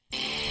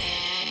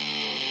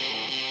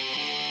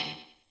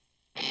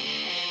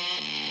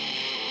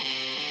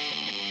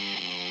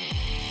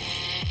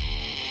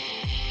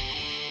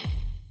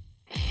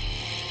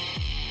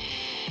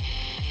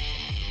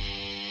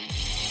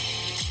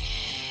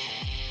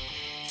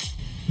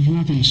There's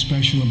nothing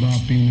special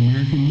about being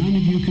American. None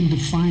of you can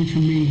define for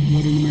me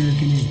what an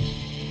American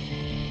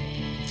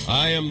is.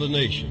 I am the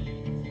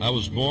nation. I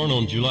was born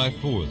on July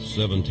 4th,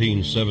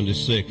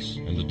 1776,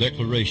 and the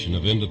Declaration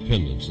of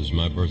Independence is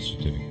my birth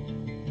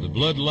certificate. The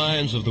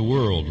bloodlines of the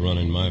world run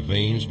in my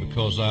veins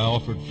because I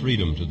offered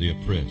freedom to the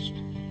oppressed.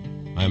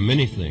 I am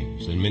many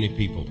things and many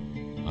people.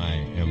 I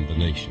am the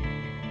nation.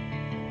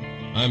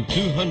 I am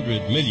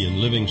 200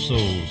 million living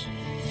souls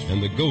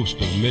and the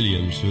ghost of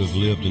millions who have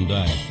lived and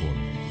died for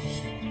me.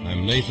 I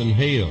am Nathan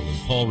Hale and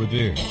Paul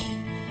Revere.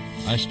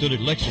 I stood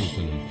at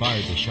Lexington and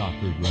fired the shot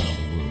heard round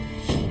the world.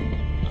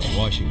 I'm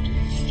Washington,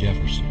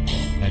 Jefferson,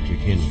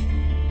 Patrick Henry.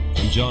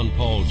 I'm John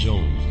Paul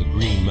Jones, the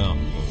Green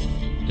Mountain Boys,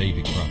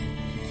 Davy Crockett.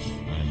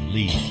 I'm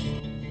Lee.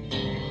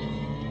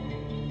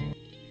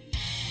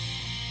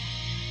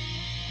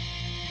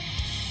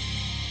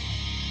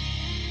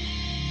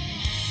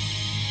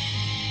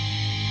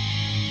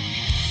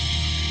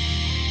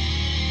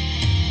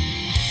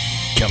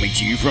 Coming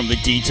to you from the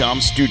D-Tom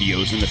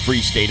Studios in the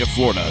free state of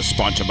Florida,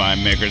 sponsored by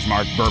Maker's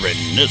Mark Bourbon.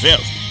 This is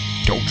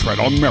Don't Tread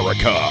on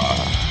America.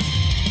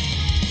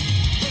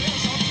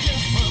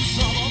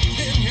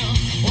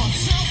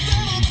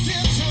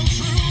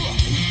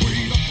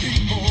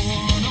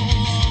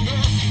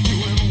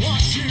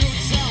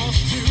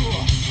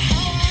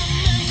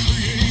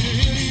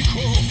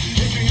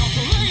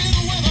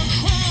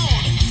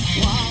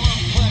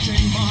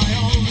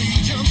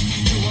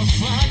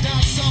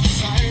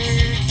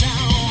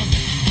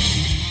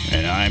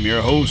 I'm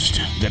your host,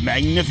 the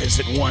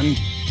magnificent one,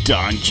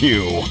 Don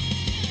Q.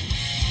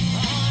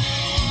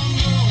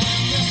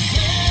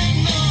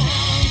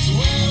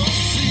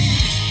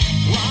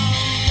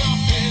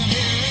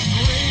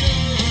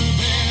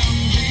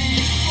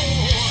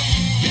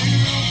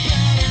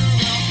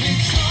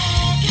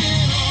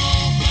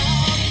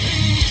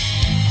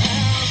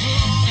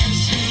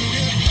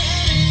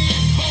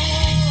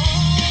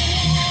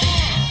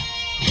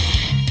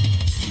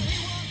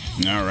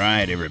 All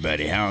right,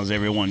 everybody. How's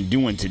everyone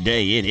doing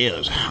today? It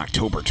is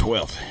October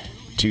 12th,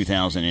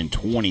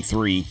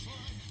 2023,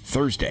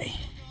 Thursday.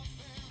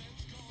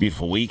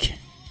 Beautiful week.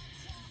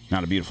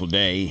 Not a beautiful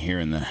day here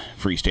in the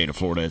free state of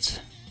Florida. It's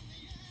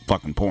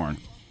fucking pouring.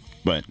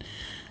 But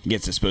I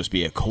guess it's supposed to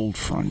be a cold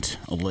front,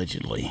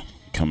 allegedly,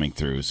 coming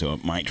through. So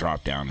it might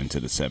drop down into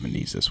the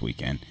 70s this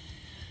weekend.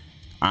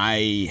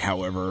 I,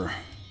 however,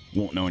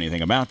 won't know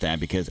anything about that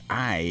because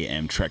I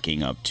am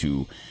trekking up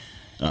to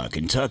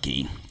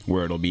Kentucky,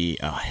 where it'll be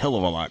a hell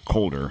of a lot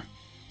colder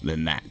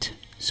than that.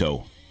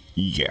 So,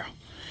 yeah.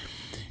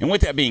 And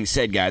with that being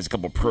said, guys, a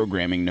couple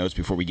programming notes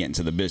before we get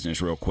into the business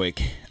real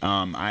quick.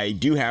 I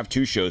do have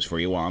two shows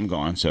for you while I'm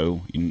gone,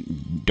 so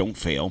don't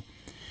fail.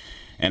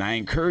 And I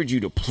encourage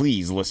you to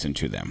please listen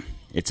to them.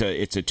 It's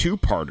a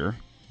two-parter.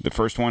 The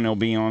first one will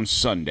be on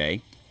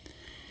Sunday.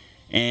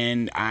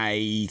 And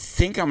I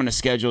think I'm going to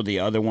schedule the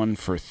other one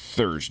for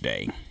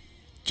Thursday,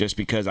 just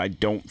because I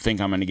don't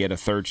think I'm going to get a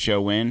third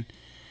show in.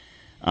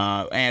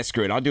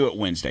 Screw it. I'll do it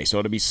Wednesday. So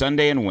it'll be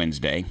Sunday and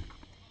Wednesday.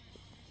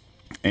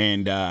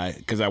 And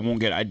because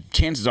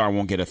chances are I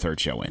won't get a third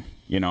show in.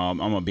 You know, I'm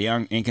going to be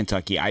in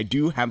Kentucky. I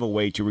do have a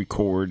way to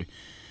record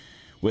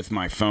with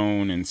my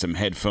phone and some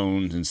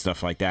headphones and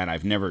stuff like that.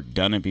 I've never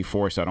done it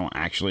before, so I don't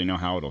actually know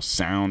how it'll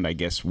sound. I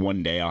guess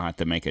one day I'll have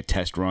to make a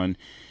test run,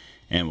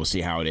 and we'll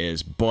see how it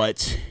is.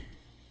 But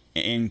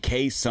in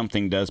case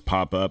something does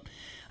pop up,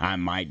 I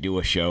might do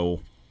a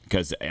show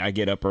because I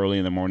get up early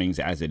in the mornings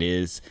as it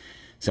is.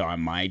 So I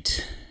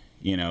might,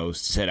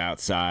 sit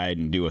outside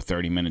and do a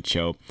 30-minute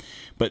show.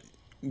 But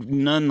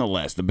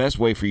nonetheless, the best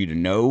way for you to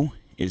know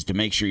is to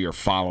make sure you're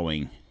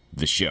following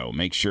the show.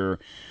 Make sure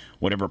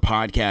whatever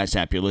podcast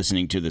app you're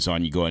listening to this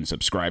on, you go ahead and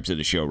subscribe to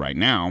the show right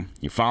now.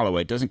 You follow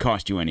it. It doesn't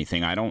cost you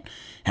anything. I don't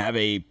have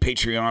a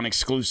Patreon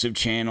exclusive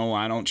channel.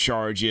 I don't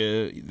charge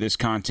you. This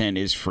content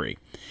is free.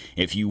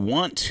 If you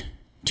want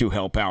to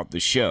help out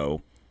the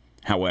show,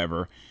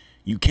 however,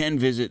 you can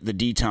visit the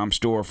D-Tom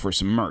store for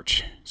some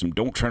merch. Some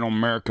Don't Tread on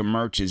America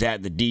merch is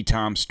at the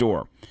D-Tom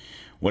store.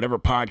 Whatever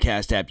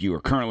podcast app you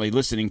are currently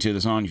listening to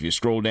this on, if you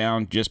scroll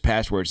down just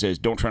past where it says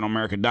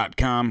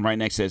don'ttreadonamerica.com, right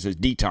next to it says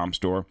D-Tom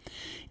store.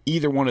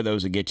 Either one of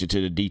those will get you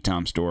to the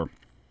D-Tom store.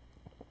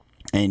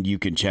 And you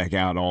can check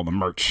out all the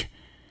merch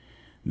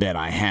that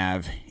I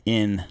have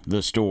in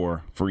the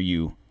store for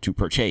you to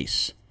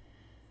purchase.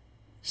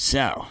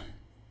 So,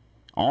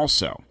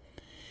 also,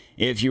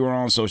 if you are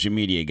on social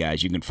media,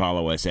 guys, you can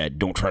follow us at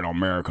Don't Tread on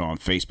America on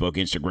Facebook,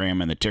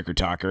 Instagram, and the Ticker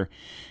Talker.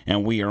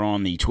 And we are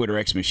on the Twitter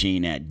X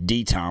machine at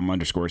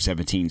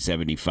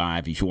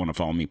DTOM_1775. If you want to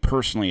follow me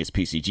personally, it's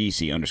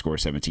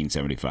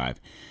PCGC_1775.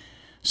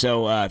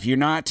 So if you're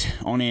not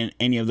on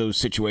any of those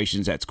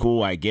situations, that's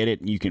cool. I get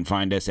it. You can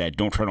find us at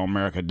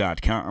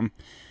don'ttreadonamerica.com.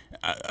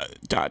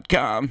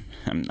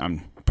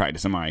 I'm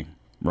practicing my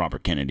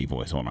Robert Kennedy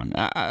voice. Hold on.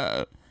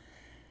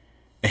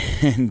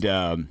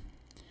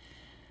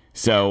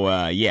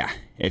 So, yeah,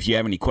 if you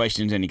have any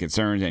questions, any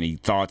concerns, any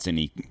thoughts,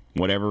 any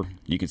whatever,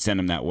 you can send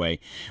them that way.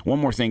 One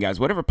more thing, guys,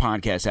 whatever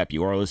podcast app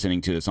you are listening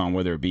to this on,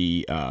 whether it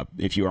be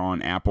if you're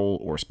on Apple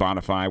or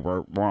Spotify,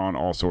 we're on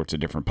all sorts of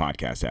different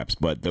podcast apps,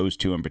 but those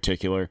two in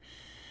particular,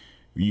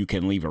 you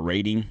can leave a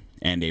rating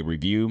and a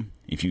review.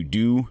 If you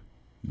do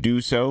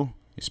so,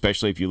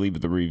 especially if you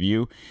leave the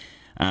review,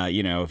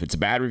 if it's a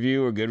bad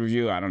review or good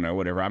review, I don't know,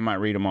 whatever, I might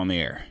read them on the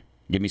air.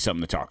 Give me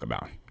something to talk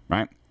about,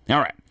 right? All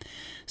right.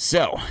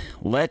 So,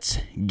 let's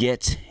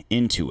get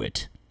into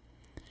it.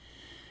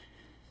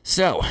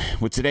 So,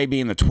 with today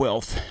being the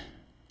 12th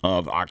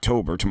of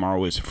October,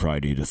 tomorrow is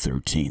Friday the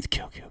 13th.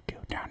 Kill.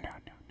 No.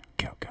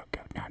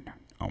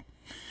 Oh.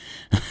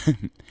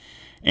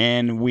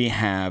 And we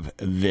have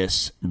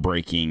this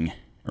breaking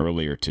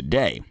earlier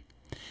today.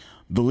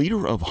 The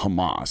leader of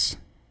Hamas,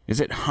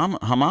 is it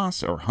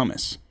Hamas or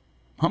hummus?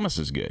 Hummus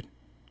is good.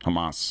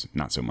 Hamas,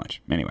 not so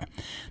much. Anyway,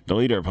 the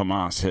leader of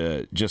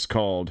Hamas just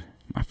called,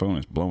 my phone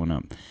is blowing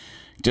up,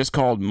 just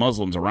called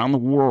Muslims around the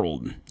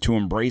world to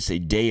embrace a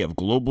day of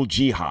global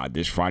jihad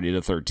this Friday the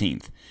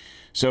 13th.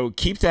 So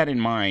keep that in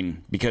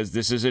mind, because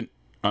this isn't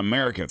an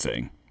America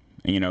thing.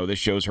 This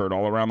show's heard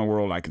all around the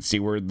world. I can see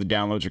where the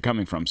downloads are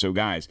coming from. So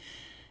guys,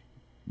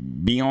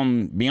 be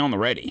on the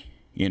ready,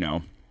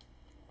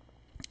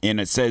 And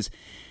it says,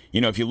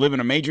 if you live in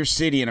a major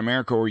city in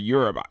America or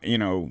Europe,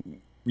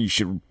 you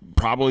should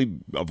probably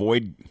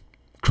avoid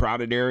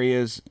crowded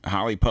areas,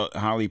 highly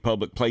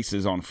public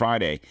places on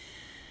Friday.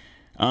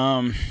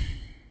 Not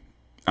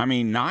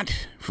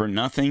for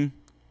nothing,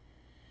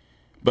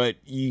 but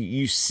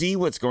you see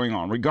what's going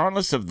on,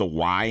 regardless of the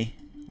why.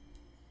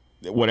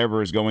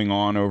 Whatever is going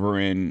on over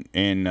in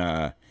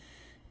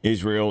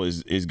Israel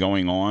is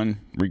going on,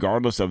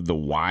 regardless of the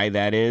why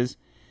that is,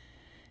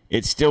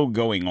 it's still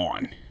going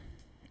on.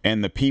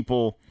 And the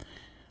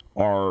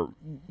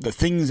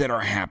things that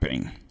are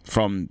happening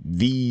from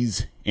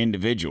these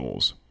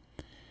individuals,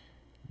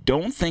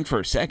 don't think for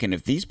a second,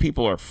 if these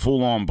people are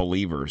full-on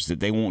believers, that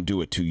they won't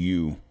do it to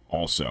you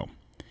also.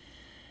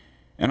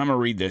 And I'm going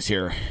to read this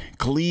here.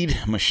 Khalid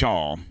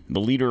Mashal, the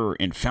leader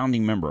and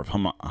founding member of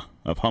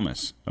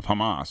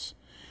Hamas,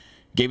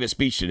 gave a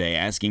speech today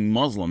asking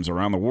Muslims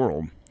around the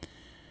world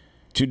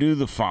to do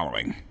the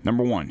following.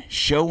 Number one,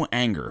 show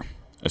anger,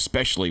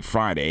 especially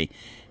Friday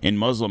in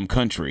Muslim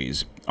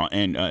countries.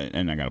 And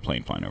I got a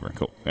plane flying over.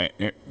 Cool.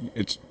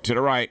 It's to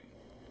the right.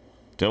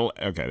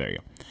 Okay, there you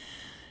go.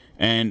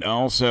 And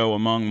also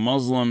among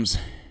Muslims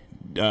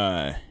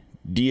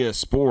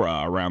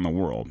diaspora around the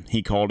world.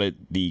 He called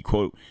it the,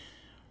 quote,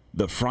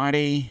 the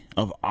Friday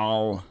of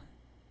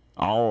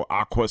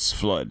Al-Aqsa's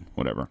flood,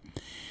 whatever.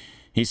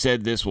 He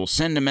said this will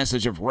send a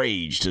message of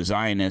rage to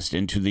Zionists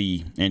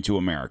into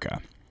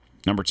America.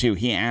 Number two,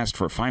 he asked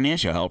for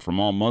financial help from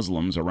all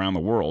Muslims around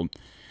the world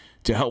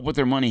to help with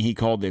their money he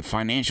called the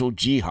financial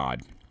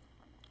jihad.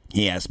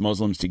 He asked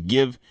Muslims to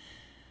give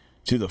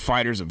to the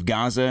fighters of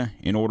Gaza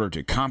in order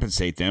to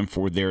compensate them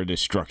for their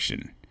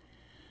destruction.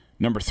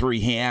 Number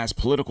three, he asked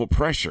political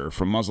pressure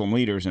from Muslim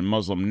leaders and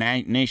Muslim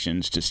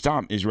nations to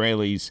stop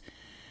Israelis'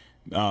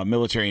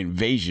 military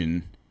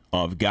invasion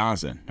of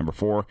Gaza. Number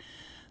four,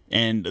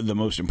 and the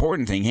most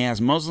important thing, he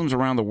asked Muslims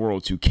around the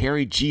world to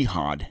carry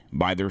jihad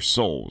by their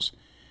souls,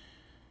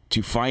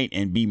 to fight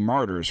and be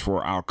martyrs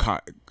for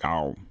Aqueduct.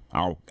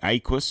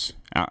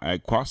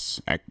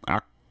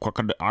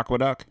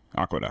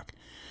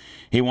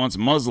 He wants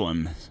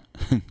Muslims.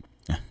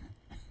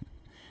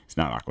 It's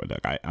not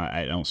Aqueduct.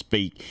 I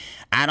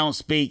don't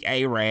speak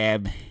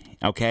Arab.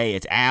 Okay,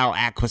 it's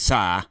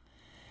Al-Aqsa.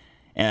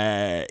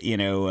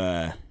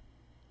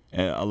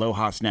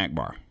 Aloha Snack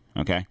Bar.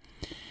 Okay.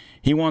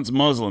 He wants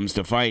Muslims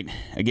to fight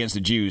against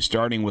the Jews,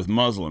 starting with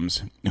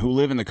Muslims who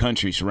live in the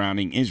country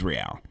surrounding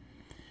Israel,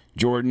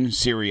 Jordan,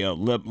 Syria,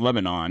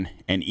 Lebanon,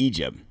 and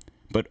Egypt,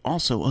 but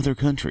also other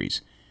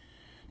countries,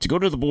 to go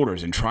to the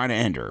borders and try to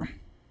enter,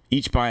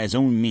 each by his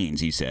own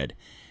means, he said.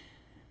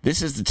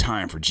 This is the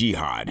time for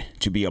jihad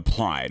to be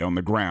applied on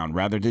the ground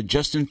rather than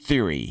just in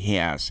theory. He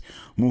asked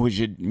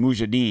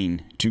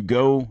Mujahideen to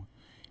go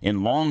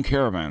in long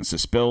caravans to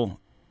spill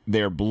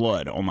their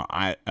blood on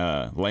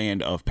the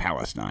land of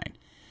Palestine.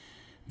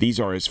 These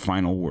are his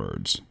final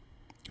words.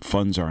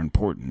 Funds are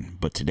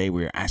important, but today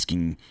we are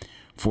asking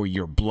for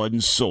your blood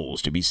and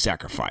souls to be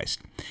sacrificed.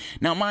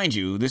 Now, mind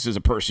you, this is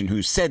a person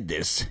who said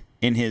this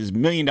in his $1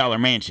 million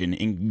mansion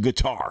in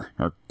Qatar,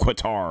 or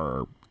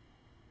Qatar,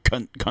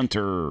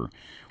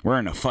 where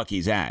in the fuck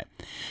he's at.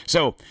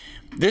 So,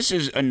 this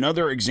is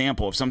another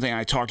example of something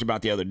I talked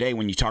about the other day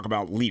when you talk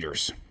about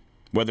leaders,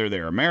 whether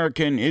they're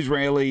American,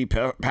 Israeli,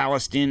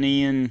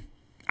 Palestinian,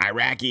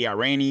 Iraqi,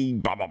 Iranian,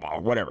 blah, blah, blah,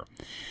 whatever.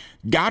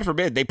 God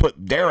forbid they put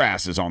their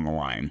asses on the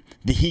line.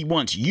 He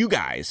wants you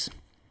guys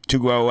to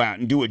go out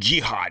and do a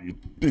jihad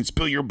and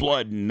spill your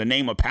blood in the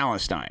name of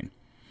Palestine.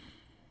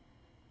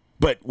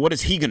 But what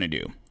is he going to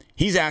do?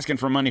 He's asking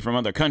for money from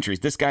other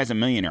countries. This guy's a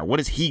millionaire. What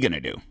is he going to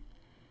do?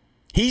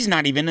 He's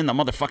not even in the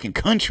motherfucking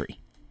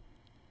country.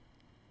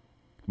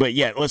 But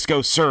yet, let's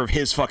go serve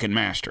his fucking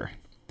master.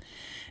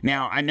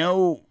 Now, I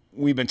know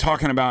we've been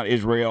talking about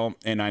Israel,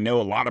 and I know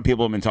a lot of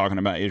people have been talking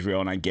about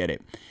Israel, and I get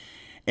it.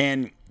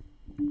 And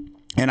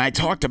I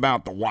talked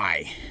about the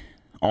why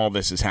all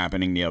this is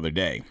happening the other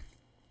day.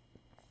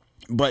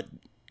 But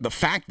the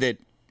fact that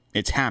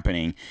it's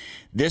happening,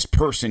 this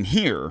person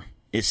here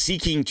is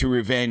seeking to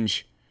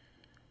revenge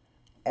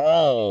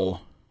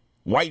all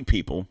white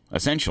people,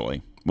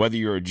 essentially, whether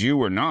you're a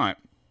Jew or not,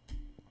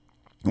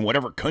 in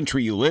whatever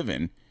country you live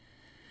in.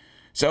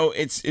 So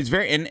it's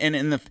very,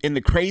 and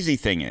the crazy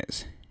thing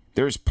is,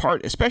 there's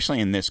part, especially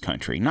in this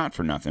country, not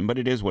for nothing, but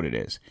it is what it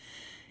is.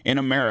 In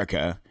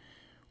America,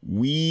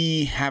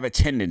 we have a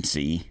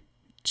tendency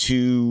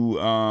to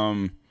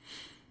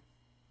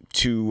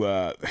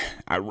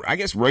I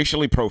guess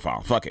racially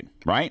profile. Fuck it,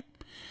 right?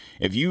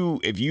 If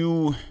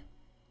you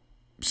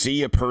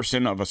see a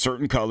person of a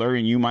certain color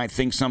and you might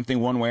think something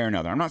one way or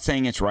another, I'm not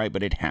saying it's right,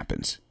 but it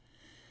happens.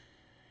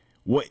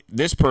 What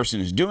this person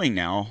is doing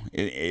now,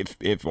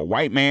 if a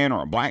white man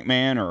or a black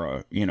man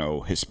or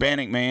a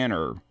Hispanic man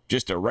or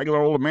just a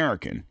regular old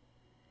American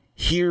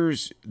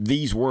hears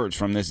these words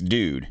from this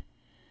dude,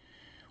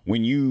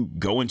 when you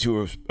go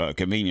into a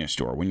convenience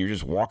store, when you're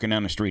just walking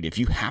down the street, if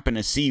you happen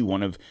to see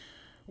one of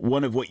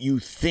what you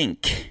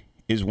think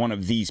is one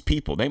of these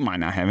people, they might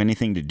not have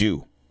anything to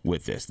do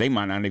with this. They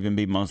might not even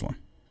be Muslim,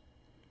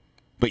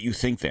 but you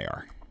think they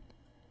are.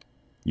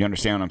 You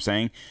understand what I'm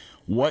saying?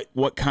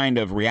 What kind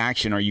of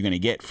reaction are you going to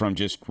get from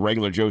just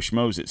regular Joe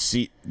Schmoes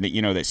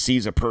that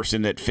sees a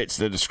person that fits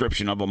the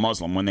description of a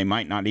Muslim when they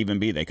might not even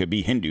be? They could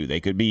be Hindu. They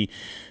could be,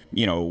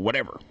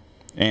 whatever.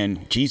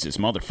 And Jesus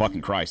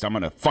motherfucking Christ, I'm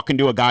going to fucking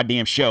do a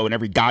goddamn show and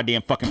every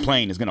goddamn fucking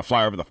plane is going to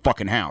fly over the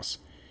fucking house.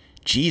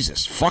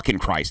 Jesus fucking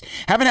Christ.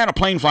 Haven't had a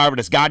plane fly over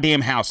this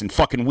goddamn house in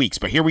fucking weeks,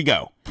 but here we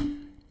go.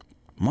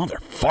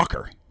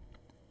 Motherfucker.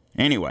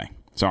 Anyway,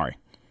 sorry.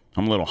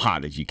 I'm a little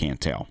hot, as you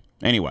can't tell.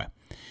 Anyway.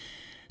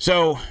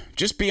 So,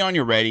 just be on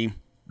your ready.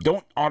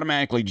 Don't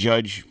automatically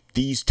judge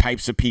these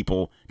types of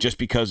people just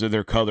because of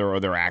their color or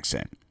their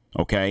accent,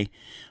 okay?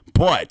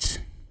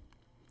 But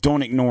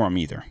don't ignore them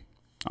either.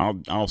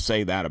 I'll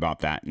say that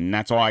about that. And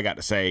that's all I got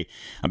to say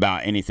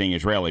about anything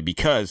Israeli,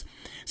 because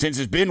since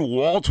it's been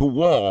wall to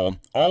wall,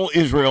 all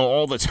Israel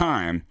all the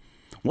time,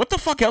 what the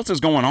fuck else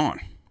is going on?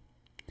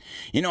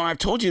 I've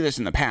told you this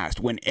in the past.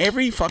 When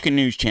every fucking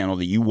news channel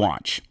that you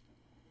watch,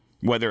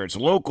 whether it's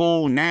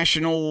local,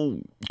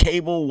 national,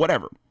 cable,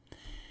 whatever,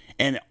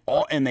 and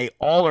they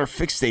all are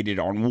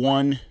fixated on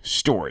one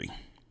story,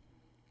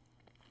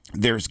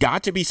 there's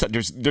got to be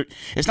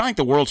it's not like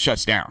the world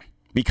shuts down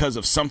because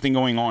of something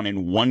going on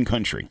in one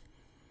country.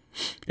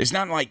 It's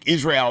not like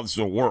Israel is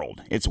the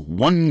world. It's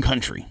one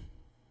country.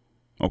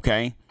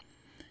 Okay?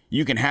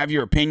 You can have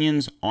your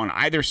opinions on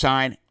either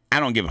side. I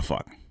don't give a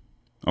fuck.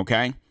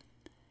 Okay?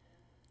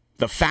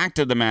 The fact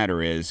of the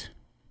matter is,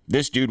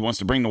 this dude wants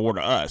to bring the war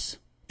to us.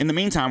 In the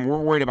meantime, we're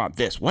worried about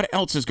this. What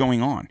else is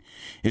going on?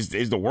 Is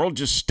the world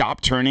just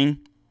stopped turning?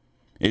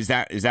 Is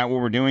that what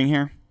we're doing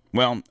here?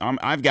 Well,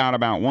 I've got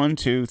about 1,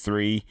 2,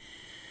 3,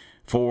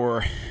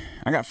 4.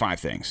 I got 5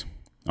 things,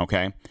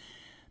 okay,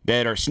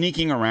 that are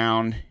sneaking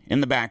around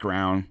in the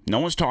background. No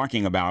one's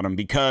talking about them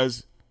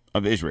because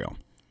of Israel.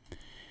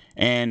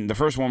 And the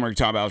first one we're going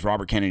to talk about is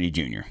Robert Kennedy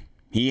Jr.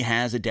 He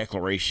has a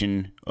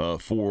declaration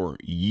for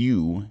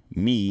you,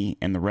 me,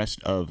 and the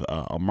rest of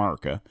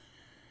America.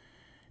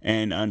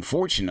 And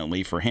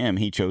unfortunately for him,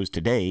 he chose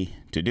today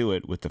to do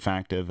it with the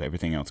fact of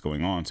everything else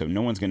going on. So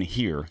no one's going to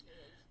hear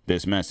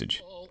this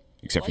message,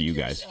 except for you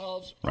guys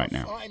right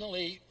now.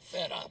 Finally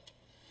fed up.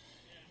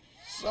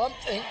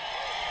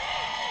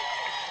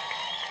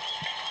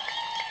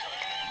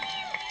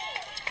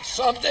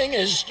 Something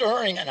is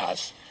stirring in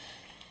us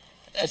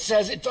that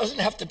says it doesn't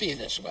have to be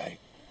this way.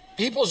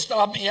 People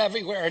stop me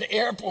everywhere at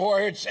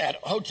airports, at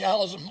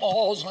hotels and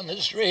malls, on the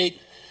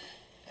street,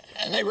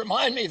 and they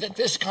remind me that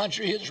this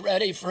country is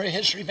ready for a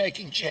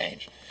history-making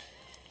change.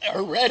 They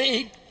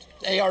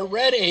are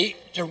ready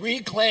to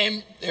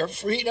reclaim their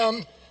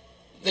freedom,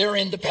 their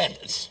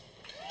independence.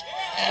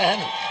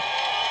 And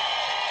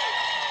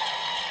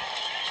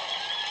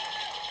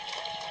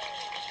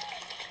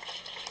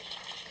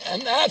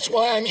that's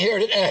why I'm here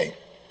today.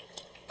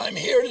 I'm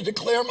here to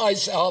declare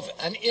myself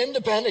an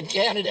independent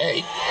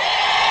candidate.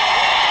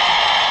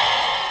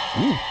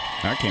 Ooh,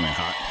 that came in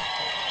hot.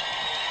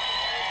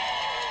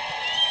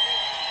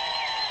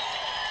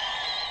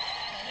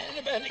 An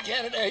independent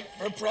candidate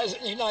for President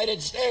of the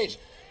United States.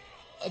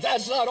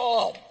 That's not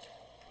all.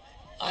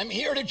 I'm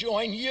here to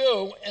join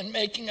you in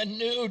making a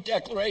new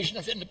Declaration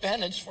of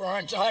Independence for our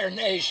entire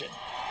nation.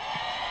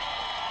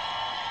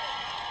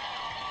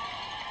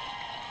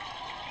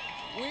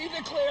 We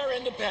declare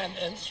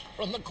independence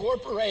from the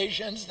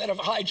corporations that have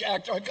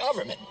hijacked our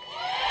government.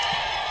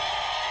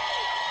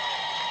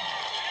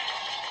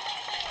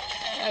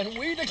 And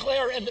we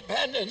declare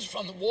independence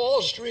from the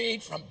Wall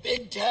Street, from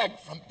big tech,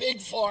 from big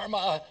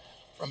pharma,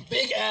 from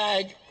big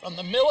ag, from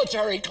the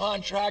military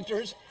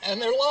contractors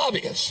and their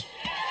lobbyists.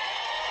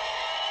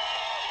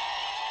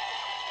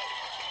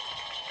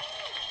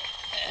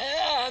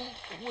 And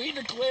we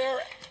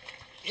declare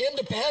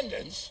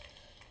independence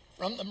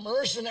from the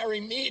mercenary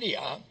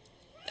media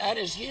that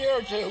is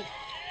here to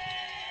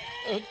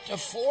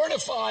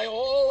fortify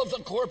all of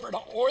the corporate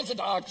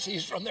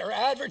orthodoxies from their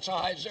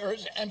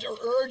advertisers and to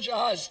urge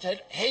us to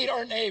hate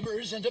our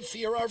neighbors and to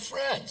fear our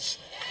friends.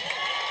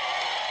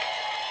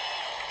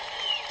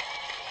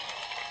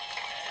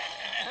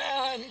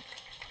 And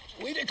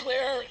we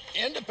declare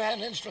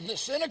independence from the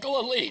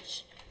cynical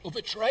elites who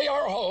betray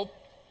our hope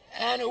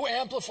and who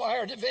amplify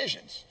our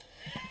divisions.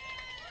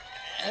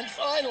 And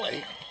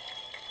finally,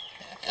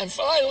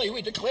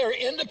 we declare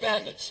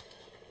independence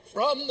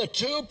from the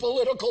two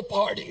political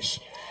parties.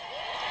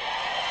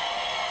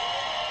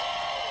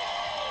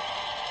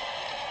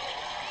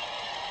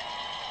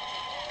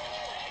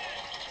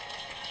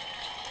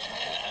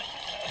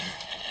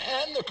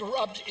 And the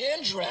corrupt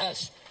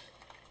interests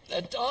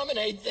that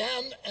dominate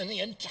them and the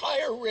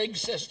entire rigged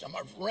system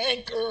of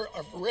rancor,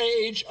 of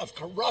rage, of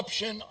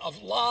corruption,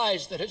 of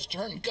lies that has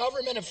turned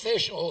government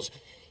officials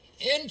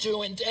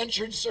into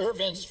indentured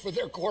servants for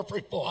their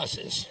corporate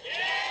bosses.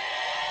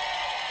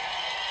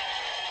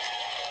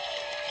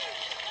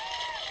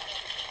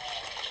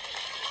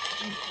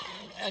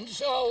 And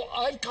so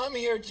I've come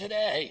here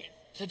today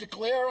to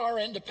declare our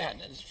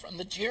independence from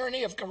the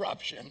tyranny of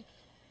corruption,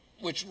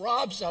 which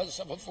robs us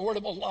of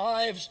affordable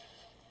lives,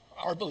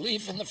 our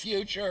belief in the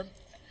future,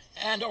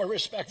 and our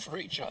respect for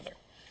each other.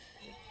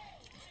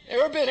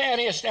 There have been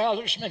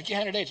anti-establishment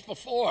candidates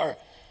before,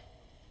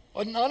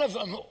 but none of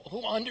them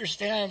who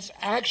understands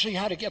actually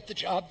how to get the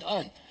job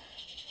done.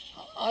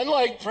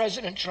 Unlike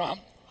President Trump,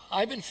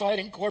 I've been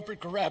fighting corporate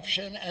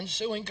corruption and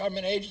suing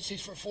government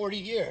agencies for 40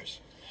 years.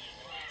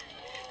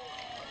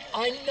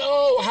 I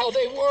know how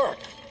they work,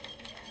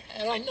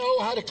 and I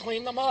know how to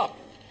clean them up.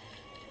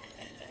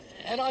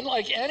 And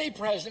unlike any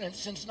president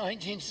since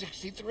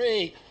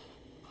 1963,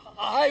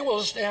 I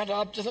will stand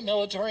up to the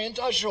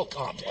military-industrial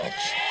complex.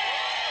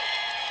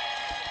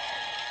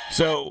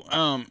 So,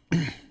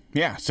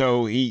 yeah,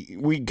 so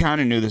we kind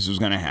of knew this was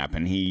going to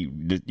happen.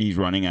 He's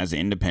running as an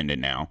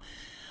independent now.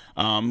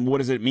 What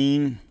does it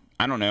mean?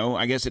 I don't know.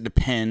 I guess it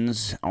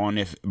depends on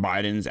if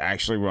Biden's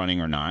actually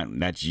running or not.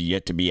 That's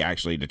yet to be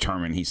actually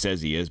determined. He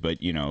says he is,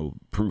 but, you know,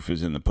 proof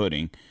is in the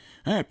pudding.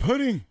 Hey,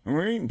 pudding.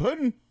 We're eating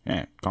pudding.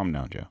 Yeah, calm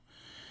down, Joe.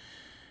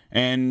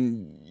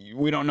 And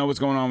we don't know what's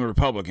going on with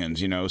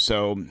Republicans, you know.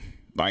 So,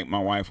 like my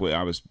wife,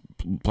 I was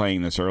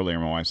playing this earlier.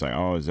 My wife's like,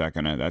 "Oh,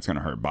 that's gonna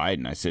hurt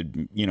Biden?" I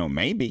said, "You know,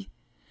 maybe.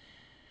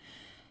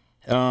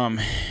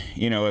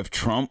 You know, if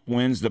Trump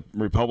wins the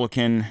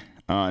Republican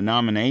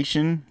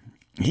nomination,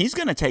 he's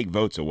gonna take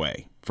votes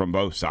away from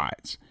both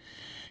sides,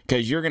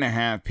 because you're gonna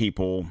have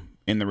people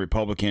in the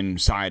Republican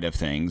side of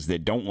things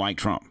that don't like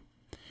Trump,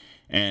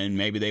 and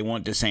maybe they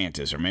want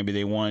DeSantis, or maybe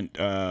they want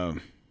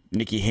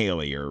Nikki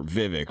Haley or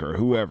Vivek or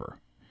whoever,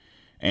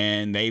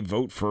 and they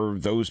vote for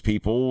those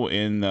people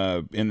in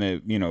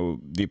the you know,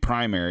 the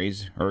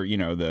primaries, or, you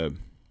know, the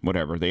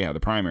whatever they have, the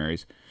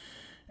primaries,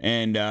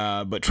 and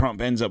but Trump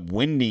ends up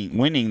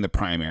winning the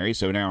primary,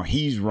 so now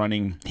he's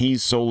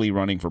solely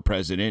running for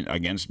president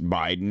against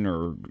Biden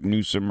or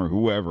Newsom or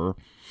whoever.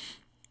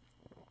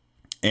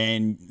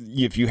 And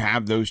if you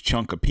have those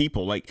chunk of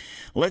people, like,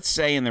 let's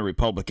say in the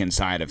Republican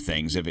side of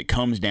things, if it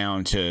comes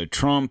down to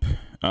Trump,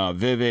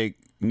 Vivek,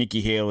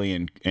 Nikki Haley,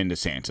 and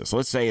DeSantis,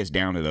 let's say it's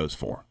down to those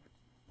four,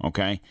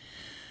 okay?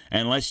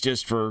 And let's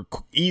just, for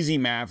easy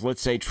math,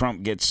 let's say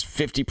Trump gets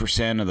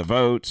 50% of the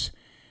votes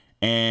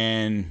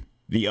and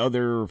the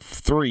other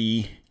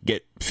three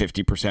get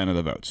 50% of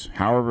the votes.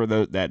 However,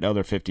 that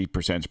other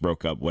 50%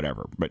 broke up,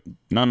 whatever. But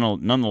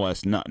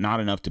nonetheless, not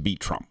enough to beat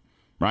Trump,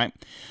 right?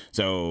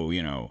 So,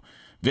 you know,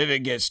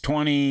 Vivek gets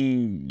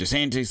 20,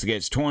 DeSantis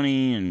gets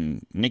 20,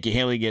 and Nikki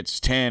Haley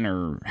gets 10,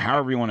 or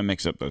however you want to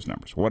mix up those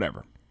numbers,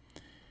 whatever.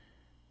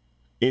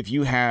 If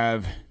you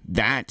have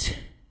that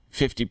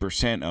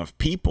 50% of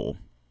people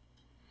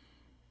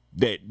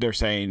that they're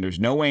saying there's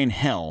no way in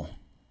hell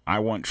I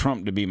want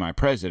Trump to be my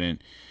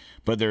president,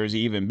 but there's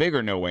even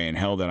bigger no way in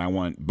hell that I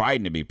want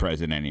Biden to be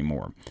president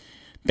anymore,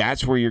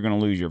 that's where you're going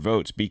to lose your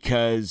votes.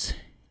 Because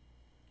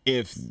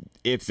if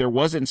there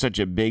wasn't such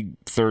a big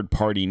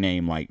third-party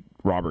name like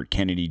Robert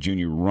Kennedy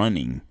Jr.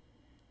 running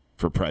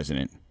for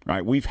president,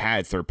 right? We've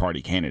had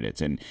third-party candidates,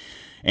 and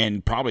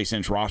probably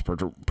since Ross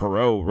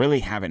Perot really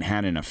haven't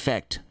had an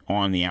effect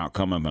on the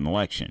outcome of an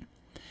election.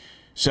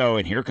 So,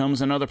 and here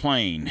comes another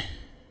plane.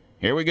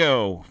 Here we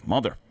go.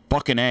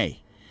 Motherfucking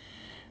A.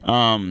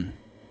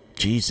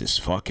 Jesus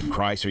fucking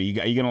Christ. Are you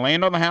going to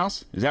land on the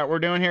house? Is that what we're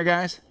doing here,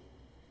 guys?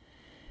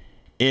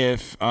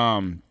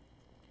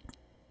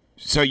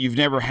 So you've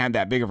never had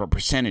that big of a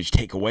percentage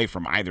take away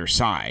from either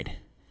side.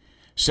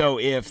 So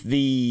if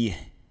the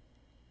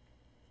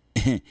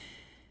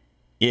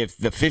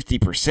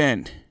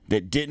 50%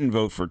 that didn't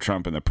vote for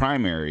Trump in the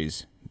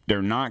primaries,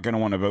 they're not going to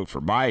want to vote for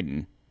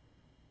Biden,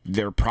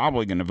 they're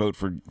probably going to vote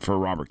for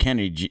Robert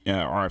Kennedy,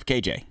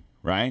 RFKJ,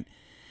 right?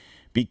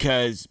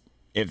 Because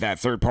if that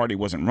third party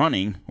wasn't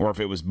running, or if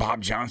it was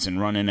Bob Johnson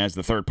running as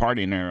the third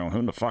party, and they're,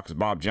 who the fuck is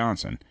Bob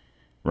Johnson,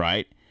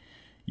 right?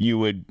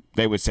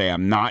 They would say,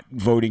 I'm not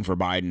voting for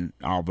Biden,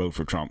 I'll vote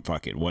for Trump,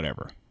 fuck it,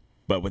 whatever.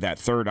 But with that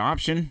third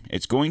option,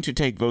 it's going to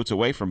take votes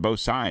away from both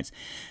sides.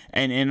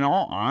 And in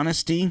all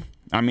honesty,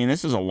 I mean,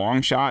 this is a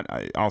long shot.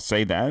 I'll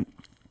say that,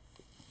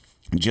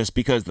 just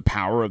because the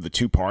power of the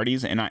two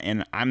parties.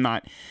 And I'm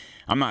not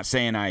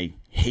saying I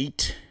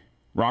hate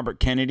Robert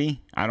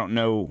Kennedy. I don't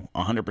know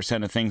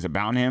 100% of things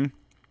about him.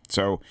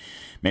 So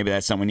maybe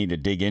that's something we need to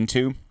dig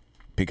into,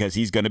 because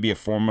he's going to be a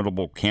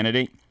formidable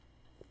candidate.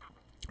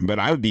 But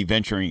I would be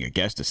venturing a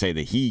guess to say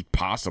that he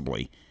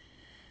possibly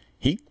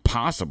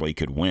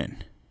could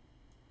win.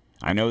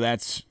 I know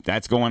that's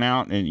going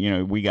out,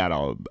 and we got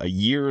a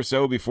year or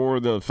so before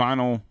the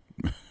final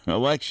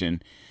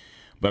election.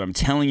 But I'm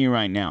telling you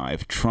right now,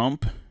 if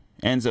Trump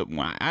ends up,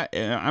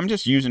 I'm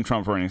just using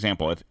Trump for an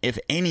example. If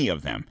any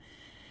of them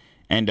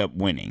end up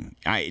winning,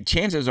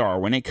 chances are,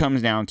 when it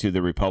comes down to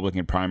the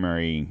Republican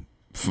primary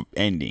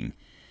ending,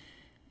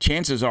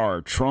 chances are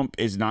Trump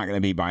is not going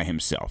to be by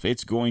himself.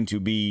 It's going to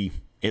be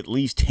at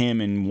least him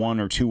and one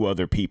or two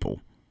other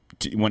people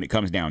when it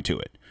comes down to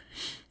it.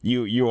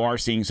 You are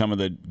seeing some of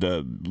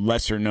the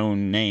lesser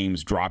known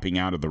names dropping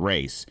out of the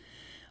race.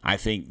 I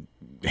think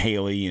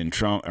Haley and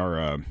Trump,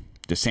 or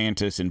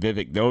DeSantis and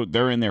Vivek,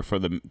 they're in there for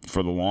the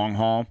long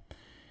haul.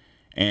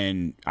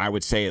 And I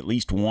would say at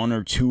least one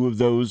or two of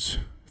those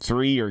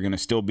three are going to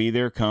still be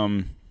there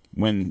come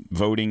when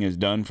voting is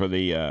done for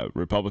the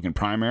Republican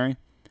primary.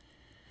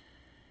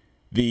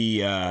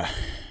 And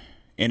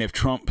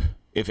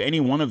if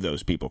any one of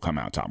those people come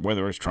out top,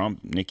 whether it's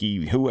Trump,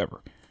 Nikki, whoever,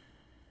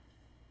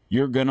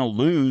 you're going to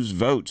lose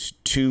votes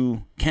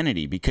to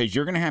Kennedy, because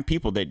you're going to have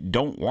people that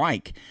don't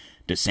like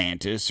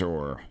DeSantis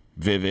or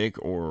Vivek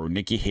or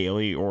Nikki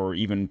Haley or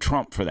even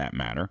Trump for that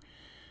matter.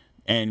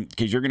 And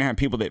because you're going to have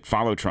people that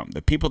follow Trump.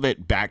 The people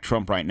that back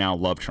Trump right now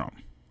love Trump.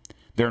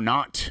 They're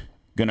not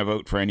going to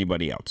vote for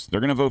anybody else.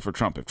 They're going to vote for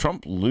Trump. If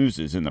Trump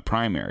loses in the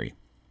primary,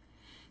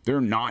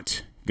 they're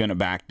not going to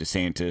back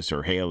DeSantis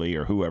or Haley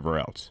or whoever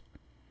else.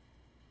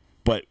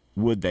 But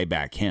would they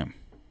back him?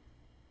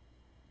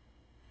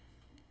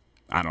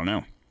 I don't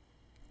know.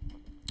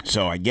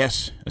 So I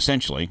guess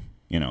essentially,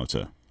 we'll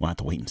have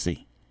to wait and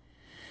see.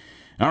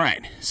 All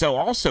right. So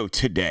also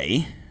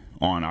today,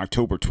 on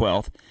October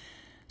 12th,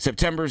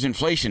 September's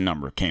inflation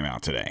number came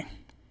out today.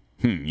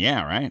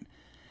 Yeah, right.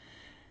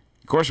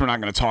 Of course, we're not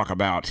going to talk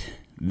about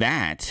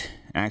that.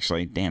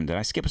 Actually, damn, did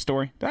I skip a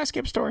story? I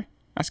skipped a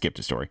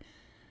story.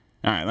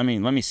 All right,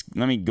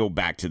 let me go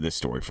back to this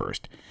story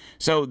first.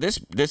 So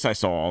this I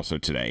saw also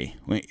today,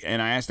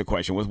 and I asked the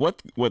question: with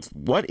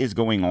what is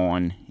going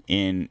on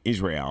in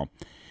Israel?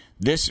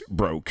 This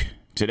broke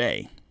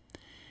today.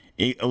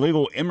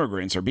 Illegal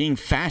immigrants are being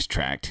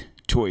fast-tracked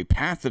to a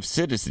path of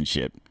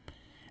citizenship,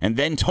 and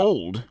then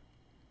told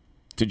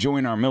to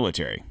join our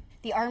military.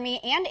 The Army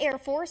and Air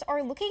Force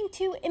are looking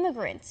to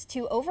immigrants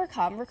to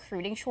overcome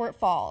recruiting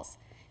shortfalls.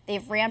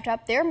 They've ramped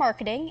up their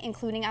marketing,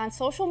 including on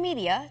social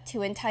media,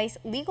 to entice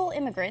legal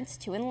immigrants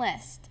to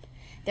enlist.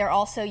 They're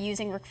also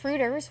using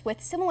recruiters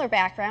with similar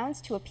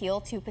backgrounds to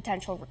appeal to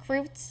potential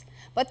recruits.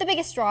 But the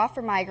biggest draw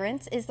for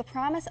migrants is the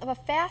promise of a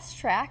fast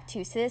track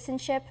to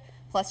citizenship,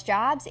 plus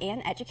jobs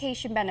and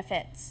education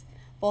benefits.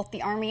 Both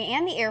the Army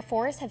and the Air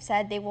Force have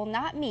said they will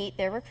not meet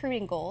their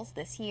recruiting goals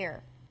this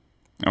year.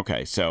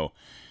 Okay, so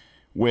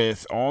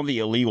with all the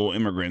illegal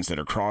immigrants that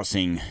are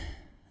crossing,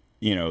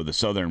 the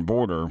southern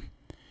border,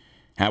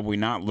 have we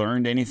not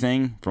learned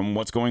anything from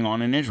what's going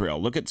on in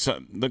Israel? Look at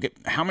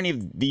how many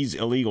of these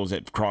illegals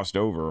that crossed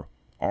over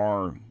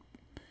are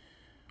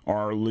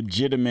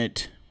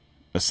legitimate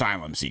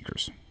asylum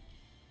seekers.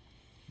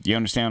 Do you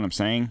understand what I'm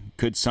saying?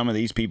 Could some of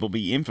these people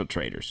be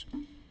infiltrators?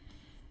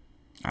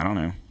 I don't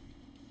know.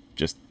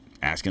 Just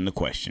asking the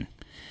question.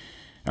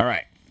 All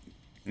right.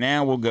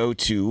 Now we'll go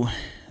to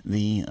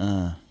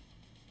the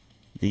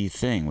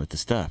thing with the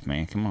stuff,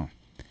 man. Come on.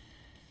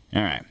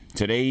 All right.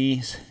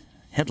 Today's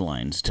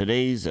headlines.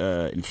 Today's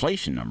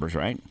inflation numbers,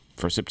 right?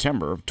 For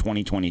September of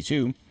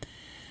 2022.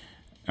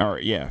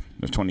 Or, yeah,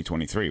 of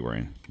 2023 we're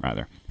in,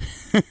 rather.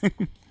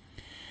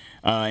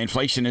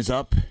 Inflation is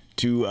up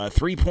to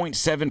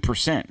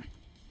 3.7%,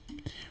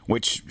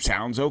 which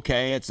sounds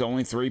okay. It's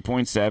only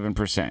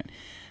 3.7%.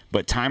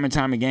 But time and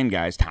time again,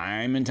 guys,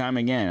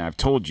 I've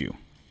told you.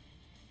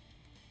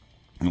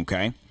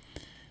 Okay?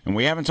 And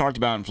we haven't talked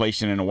about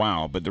inflation in a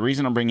while, but the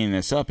reason I'm bringing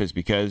this up is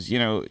because,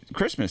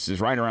 Christmas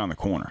is right around the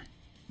corner.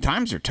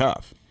 Times are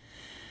tough.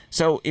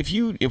 So if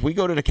we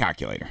go to the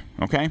calculator,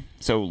 okay?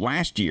 So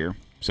last year,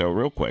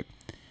 real quick,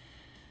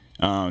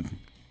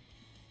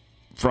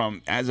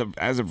 from as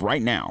of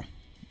right now,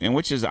 and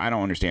which is I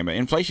don't understand, but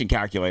inflation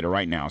calculator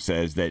right now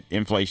says that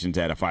inflation's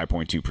at a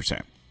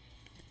 5.2%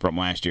 from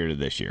last year to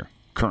this year,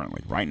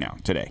 currently, right now,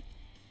 today.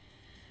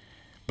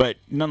 But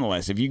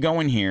nonetheless, if you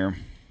go in here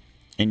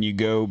and you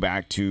go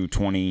back to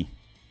 21,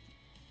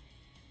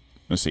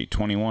 let's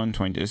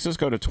just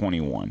go to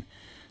 21.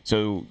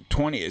 So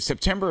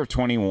September of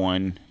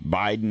 21,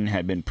 Biden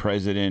had been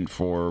president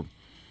for,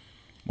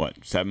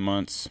 7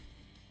 months?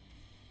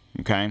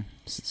 Okay?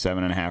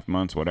 7.5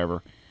 months,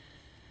 whatever.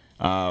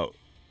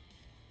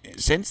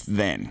 Since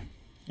then,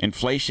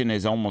 inflation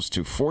is almost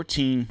to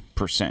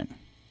 14%.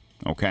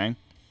 Okay?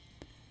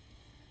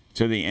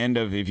 So the end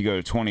of, if you go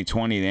to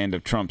 2020, the end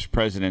of Trump's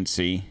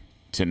presidency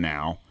to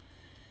now,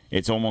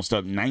 it's almost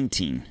up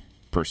 19%.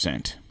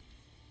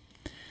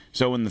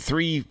 So in the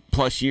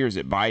 3+ years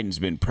that Biden's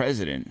been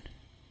president,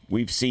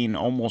 we've seen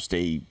almost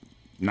a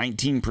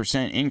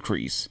 19%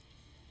 increase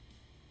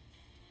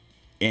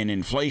in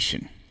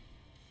inflation.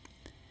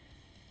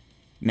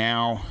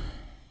 Now,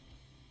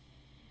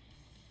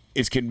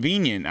 it's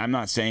convenient. I'm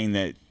not saying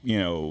that,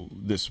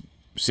 this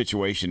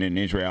situation in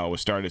Israel was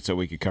started so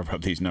we could cover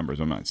up these numbers.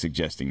 I'm not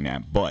suggesting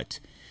that. But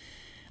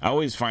I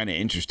always find it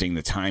interesting,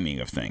 the timing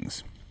of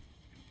things.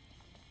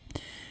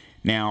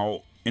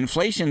 Now,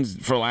 inflation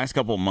for the last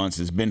couple of months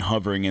has been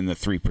hovering in the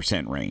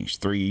 3% range,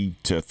 3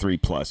 to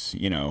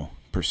 3+,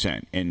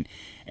 percent.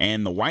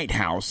 And the White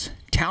House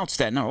touts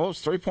that, no,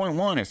 it's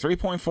 3.1, it's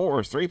 3.4,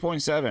 it's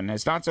 3.7,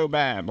 it's not so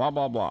bad, blah,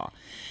 blah, blah.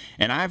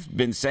 And I've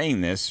been saying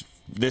this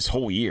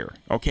whole year.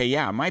 Okay,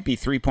 yeah, it might be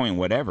 3 point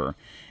whatever,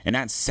 and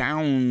that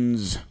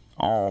sounds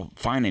all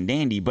fine and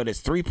dandy, but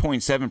it's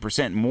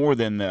 3.7% more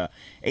than the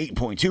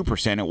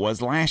 8.2% it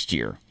was last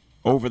year,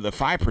 over the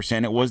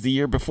 5% it was the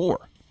year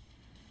before.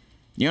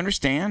 You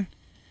understand?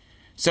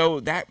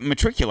 So that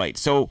matriculates.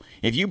 So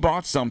if you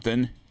bought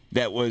something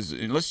that was,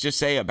 let's just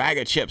say a bag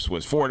of chips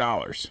was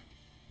 $4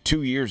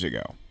 2 years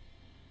ago.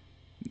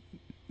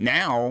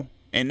 Now,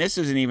 and this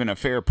isn't even a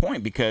fair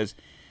point, because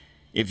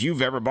if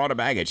you've ever bought a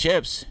bag of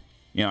chips,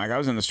 like I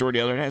was in the store the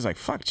other day, I was like,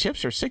 fuck,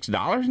 chips are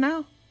 $6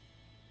 now?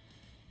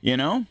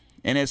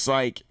 And it's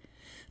like,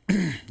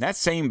 that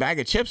same bag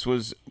of chips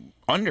was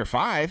under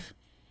 $5.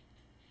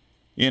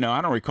 I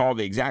don't recall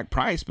the exact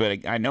price,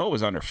 but I know it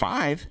was under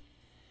 $5.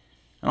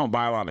 I don't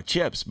buy a lot of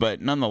chips,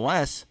 but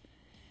nonetheless,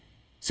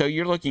 so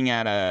you're looking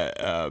at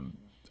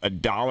a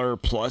dollar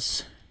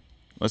plus,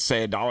 let's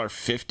say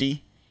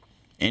 $1.50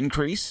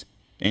 increase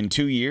in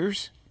 2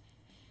 years.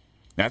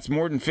 That's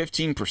more than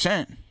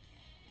 15%.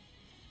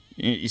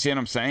 You see what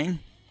I'm saying?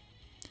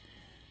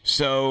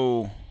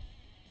 So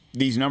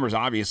these numbers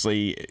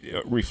obviously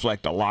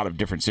reflect a lot of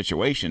different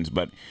situations,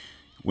 but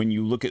when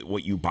you look at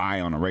what you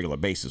buy on a regular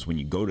basis, when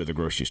you go to the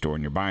grocery store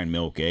and you're buying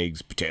milk,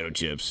 eggs, potato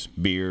chips,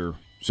 beer,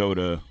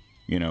 soda,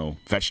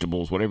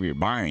 vegetables, whatever you're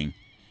buying,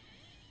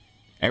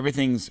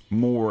 everything's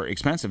more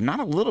expensive. Not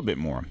a little bit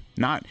more.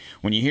 Not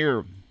when you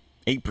hear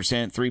 8%,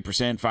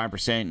 3%,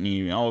 5%,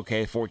 and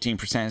okay,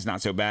 14% is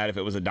not so bad. If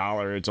it was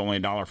 $1, it's only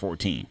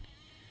 $1.14.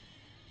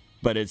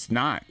 But it's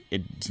not.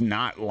 It's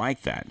not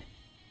like that.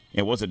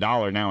 It was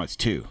 $1, now it's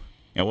 $2.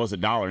 It was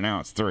 $1,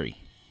 now it's $3.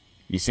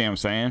 You see what I'm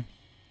saying?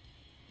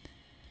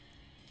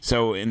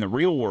 So in the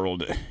real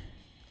world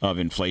of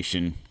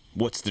inflation,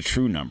 what's the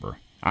true number?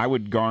 I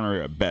would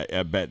garner a bet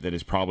that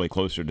is probably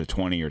closer to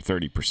 20 or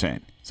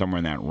 30%, somewhere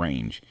in that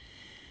range,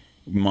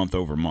 month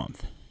over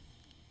month,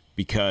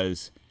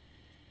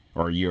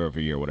 or year over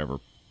year, whatever,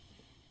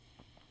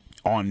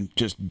 on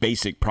just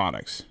basic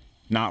products.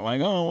 Not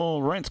like, oh,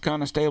 well, rent's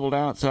kind of stabled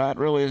out, so that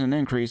really is an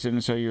increase,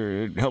 and so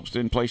it helps the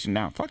inflation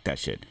down. Fuck that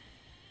shit.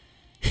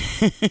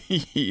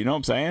 You know what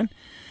I'm saying?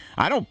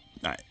 I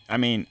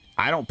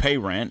don't pay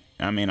rent.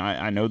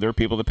 I know there are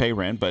people that pay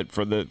rent, but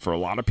for a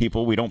lot of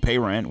people, we don't pay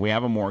rent. We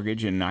have a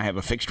mortgage, and I have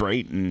a fixed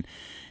rate, and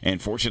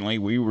fortunately,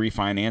 we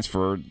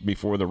refinanced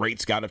before the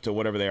rates got up to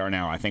whatever they are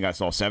now. I think I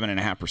saw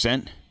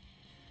 7.5%.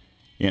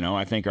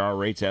 I think our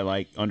rate's at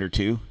like under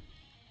 2%.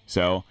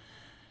 So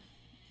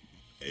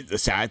the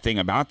sad thing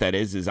about that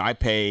is I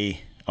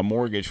pay a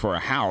mortgage for a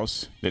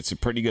house that's a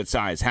pretty good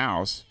sized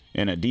house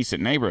in a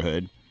decent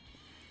neighborhood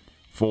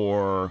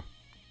for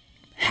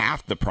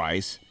half the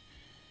price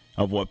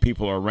of what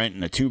people are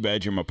renting a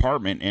 2-bedroom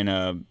apartment in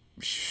a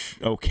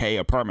okay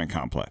apartment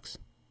complex.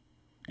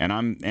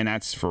 And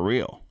that's for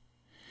real.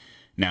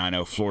 Now, I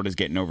know Florida's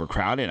getting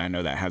overcrowded. I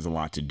know that has a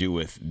lot to do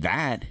with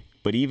that.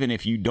 But even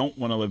if you don't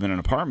want to live in an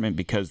apartment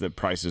because the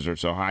prices are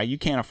so high, you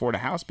can't afford a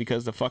house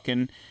because the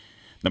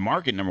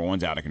market, number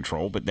one's out of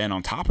control. But then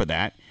on top of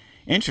that,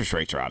 interest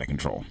rates are out of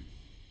control.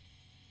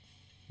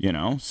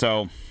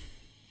 So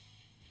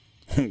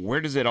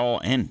where does it all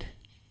end?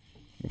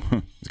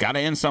 It's got to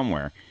end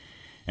somewhere.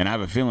 And I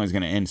have a feeling it's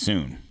going to end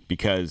soon,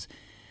 because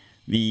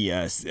the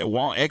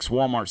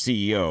ex-Walmart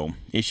CEO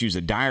issues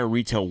a dire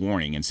retail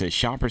warning and says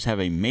shoppers have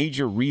a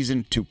major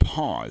reason to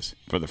pause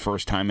for the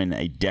first time in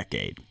a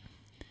decade.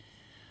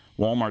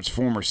 Walmart's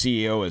former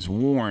CEO has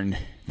warned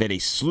that a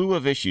slew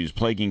of issues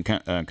plaguing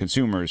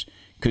consumers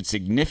could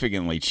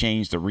significantly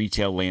change the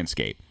retail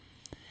landscape.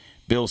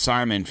 Bill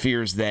Simon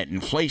fears that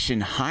inflation,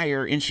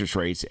 higher interest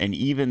rates, and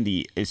even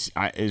the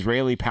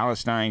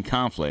Israeli-Palestine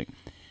conflict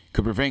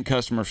could prevent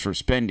customers from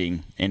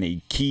spending in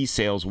a key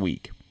sales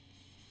week.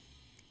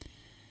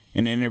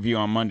 In an interview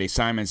on Monday,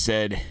 Simon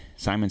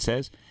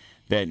says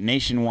that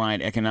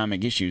nationwide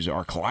economic issues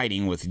are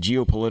colliding with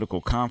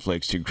geopolitical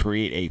conflicts to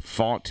create a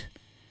fraught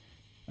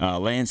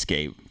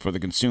landscape for the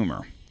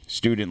consumer.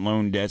 Student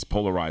loan debts,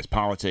 polarized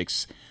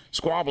politics,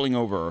 squabbling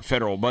over a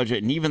federal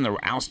budget, and even the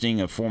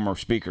ousting of former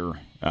Speaker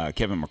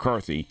Kevin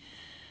McCarthy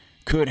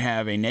could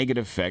have a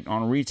negative effect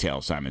on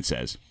retail, Simon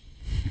says.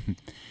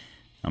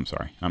 I'm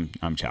sorry,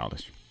 I'm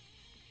childish.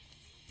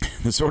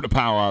 The sort of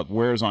pile-up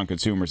wears on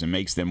consumers and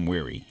makes them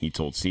weary, he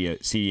told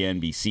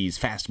CNBC's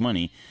Fast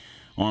Money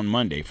on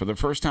Monday. For the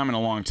first time in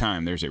a long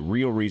time, there's a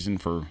real reason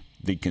for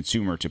the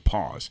consumer to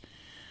pause.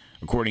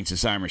 According to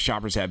Simon,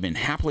 shoppers have been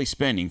happily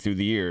spending through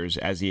the years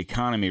as the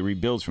economy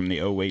rebuilds from the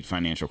 2008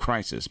 financial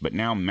crisis, but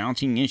now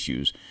mounting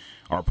issues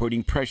are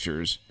putting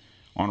pressures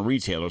on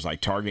retailers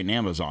like Target and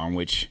Amazon,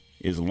 which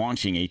is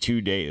launching a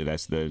 2-day,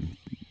 that's the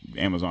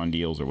Amazon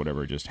deals or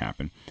whatever just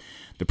happened.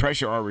 The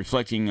pressure are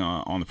reflecting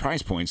on the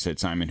price points, said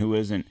Simon, who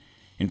isn't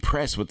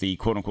impressed with the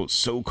quote-unquote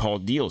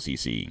so-called deals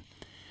he's seeing.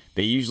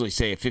 They usually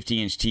say a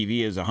 50-inch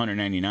TV is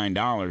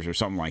 $199 or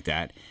something like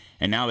that,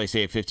 and now they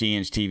say a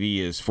 50-inch TV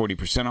is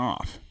 40%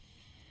 off.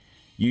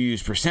 You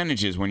use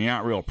percentages when you're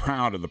not real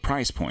proud of the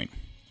price point.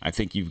 I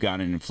think you've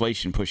got an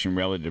inflation pushing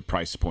relative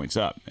price points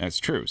up. That's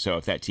true. So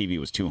if that TV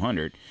was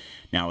 $200,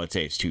 now let's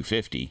say it's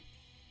 $250,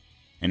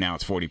 and now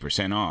it's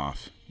 40%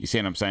 off. You see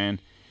what I'm saying?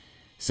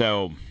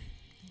 So,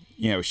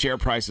 share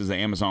prices at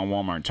Amazon,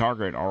 Walmart, and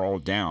Target are all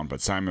down,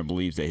 but Simon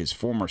believes that his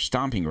former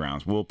stomping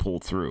grounds will pull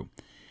through.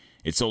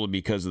 It's solely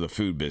because of the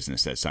food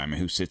business, said Simon,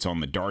 who sits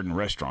on the Darden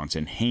restaurants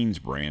and Hanes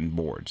brand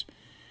boards.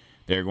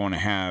 They're going to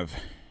have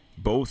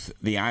both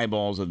the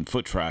eyeballs and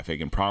foot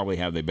traffic and probably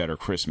have a better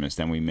Christmas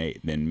than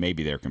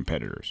maybe their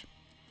competitors.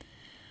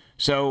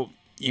 So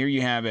here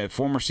you have a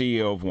former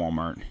CEO of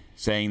Walmart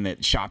saying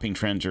that shopping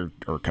trends are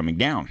coming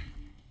down.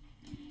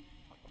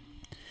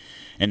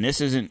 And this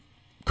isn't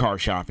car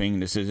shopping.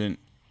 This isn't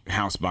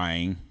house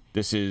buying.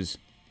 This is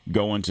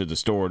going to the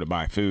store to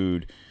buy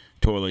food,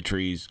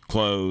 toiletries,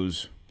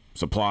 clothes,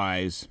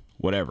 supplies,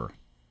 whatever.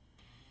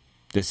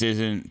 This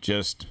isn't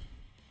just,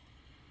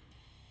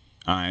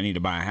 I need to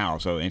buy a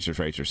house. Oh, interest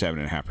rates are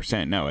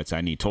 7.5%. No, it's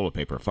I need toilet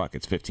paper. Fuck,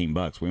 it's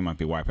 $15. We might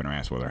be wiping our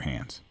ass with our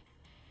hands.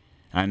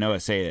 I know I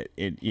say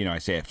it I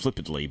say it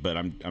flippantly, but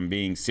I'm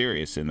being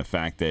serious in the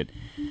fact that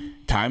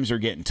times are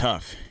getting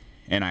tough.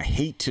 And I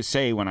hate to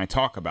say when I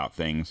talk about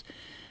things,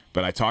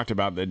 but I talked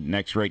about the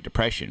next Great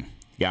Depression.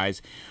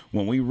 Guys,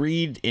 when we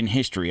read in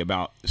history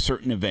about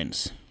certain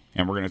events,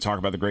 and we're going to talk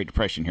about the Great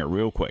Depression here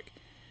real quick.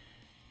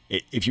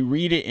 If you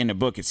read it in a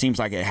book, it seems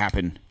like it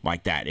happened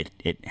like that.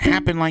 It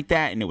happened like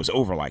that, and it was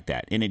over like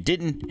that. And it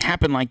didn't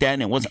happen like that,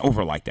 and it wasn't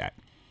over like that.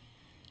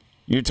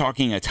 You're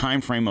talking a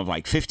time frame of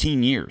like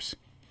 15 years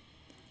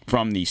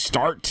from the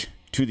start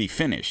to the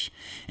finish.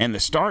 And the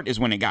start is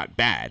when it got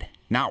bad,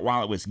 not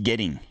while it was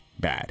getting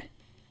bad.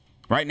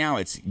 Right now,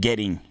 it's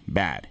getting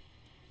bad.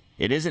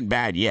 It isn't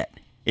bad yet.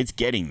 It's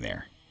getting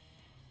there.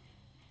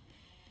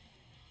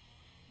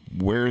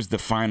 Where's the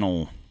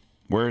final?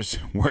 Where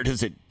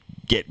does it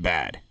get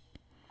bad?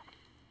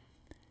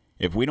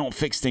 If we don't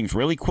fix things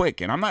really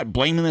quick, and I'm not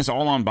blaming this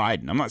all on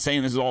Biden. I'm not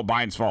saying this is all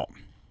Biden's fault.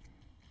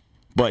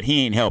 But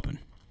he ain't helping.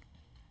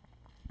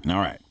 All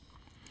right.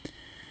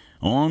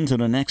 On to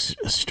the next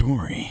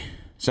story.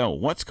 So,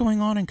 what's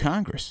going on in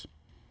Congress?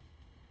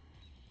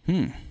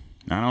 I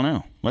don't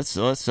know. Let's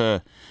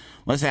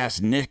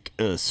ask Nick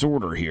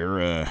Sorter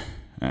here.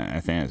 I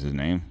think that's his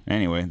name.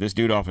 Anyway, this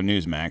dude off of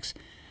Newsmax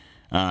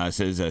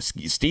says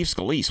Steve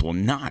Scalise will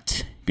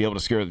not be able to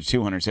secure the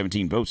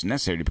 217 votes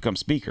necessary to become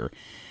Speaker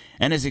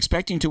and is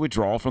expecting to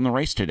withdraw from the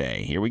race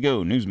today. Here we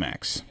go,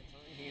 Newsmax.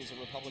 He's a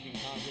Republican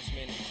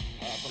congressman.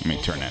 Let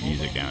me turn that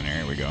music down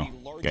there. Here we go.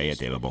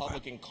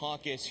 Republican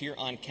caucus here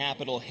on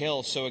Capitol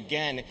Hill. So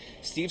again,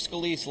 Steve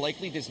Scalise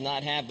likely does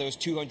not have those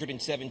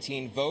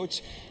 217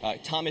 votes.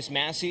 Thomas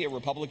Massie, a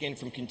Republican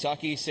from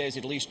Kentucky, says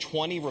at least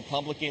 20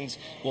 Republicans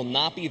will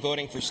not be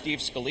voting for Steve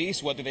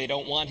Scalise, whether they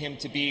don't want him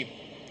to be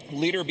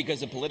leader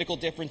because of political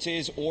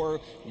differences or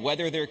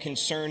whether they're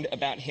concerned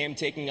about him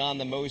taking on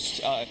the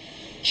most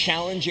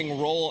challenging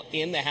role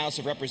in the House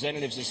of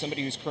Representatives as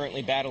somebody who's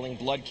currently battling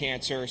blood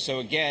cancer. So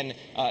again,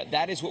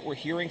 that is what we're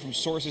hearing from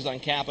sources on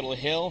Capitol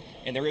Hill,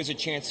 and there is a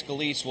chance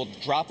Scalise will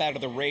drop out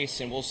of the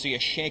race and we'll see a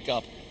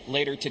shakeup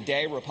later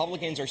today.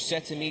 Republicans are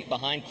set to meet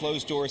behind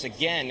closed doors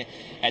again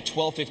at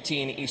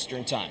 12:15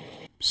 Eastern Time.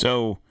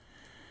 So,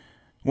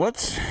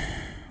 what's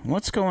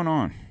going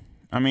on?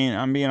 I mean,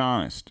 I'm being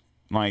honest.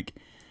 Like,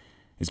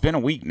 it's been a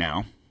week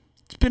now.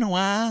 It's been a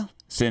while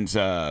since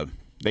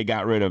they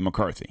got rid of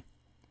McCarthy.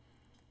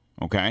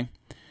 Okay?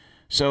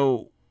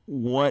 So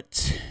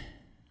what's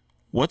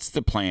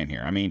the plan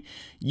here? I mean,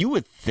 you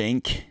would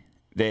think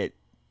that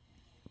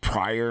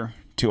prior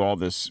to all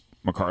this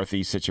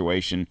McCarthy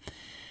situation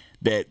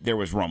that there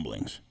was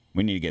rumblings.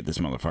 We need to get this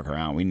motherfucker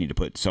out. We need to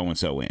put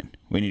so-and-so in.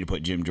 We need to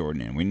put Jim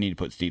Jordan in. We need to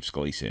put Steve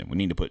Scalise in. We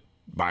need to put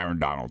Byron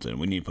Donalds in.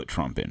 We need to put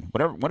Trump in.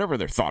 Whatever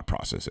their thought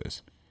process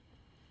is.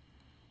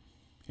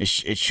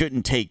 It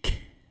shouldn't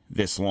take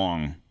this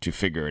long to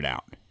figure it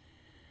out.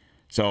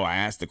 So I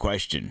asked the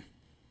question,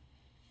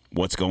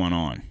 what's going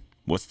on?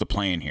 What's the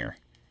plan here?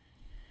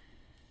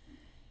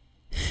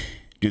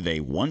 Do they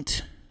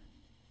want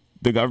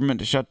the government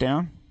to shut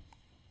down?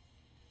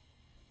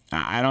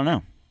 I don't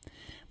know.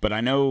 But I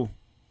know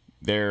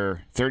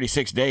they're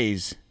 36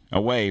 days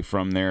away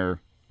from their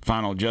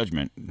final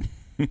judgment.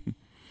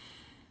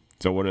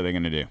 So what are they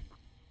going to do?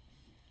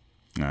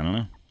 I don't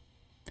know.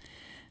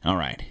 All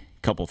right.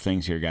 Couple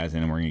things here, guys,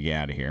 and then we're going to get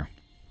out of here.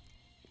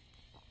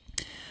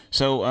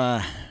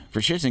 So, for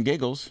shits and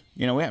giggles,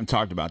 we haven't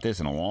talked about this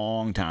in a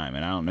long time,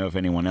 and I don't know if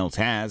anyone else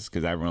has,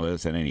 because I haven't really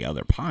listened to any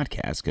other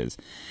podcasts, because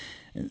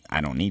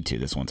I don't need to.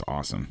 This one's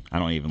awesome. I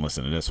don't even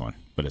listen to this one,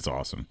 but it's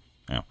awesome.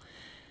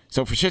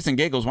 So for shits and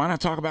giggles, why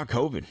not talk about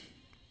COVID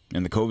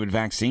and the COVID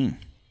vaccine?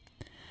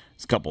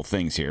 There's a couple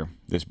things here.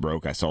 This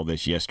broke. I saw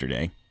this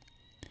yesterday.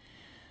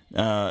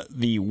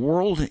 The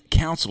World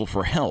Council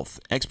for Health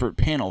expert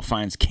panel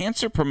finds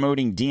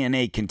cancer-promoting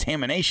DNA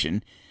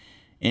contamination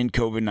in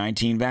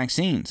COVID-19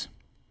 vaccines.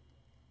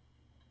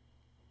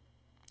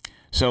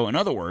 So, in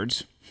other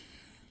words,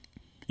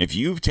 if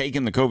you've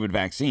taken the COVID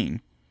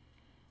vaccine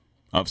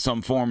of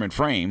some form and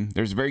frame,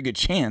 there's a very good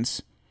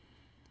chance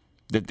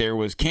that there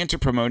was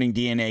cancer-promoting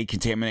DNA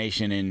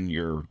contamination in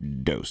your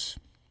dose.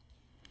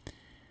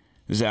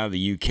 This is out of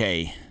the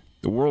UK.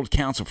 The World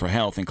Council for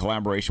Health, in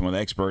collaboration with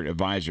expert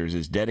advisors,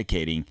 is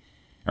dedicated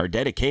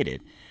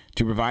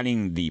to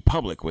providing the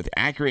public with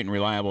accurate and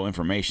reliable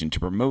information to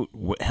promote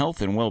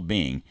health and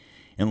well-being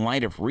in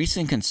light of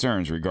recent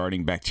concerns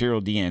regarding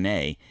bacterial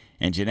DNA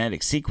and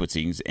genetic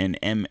sequencing in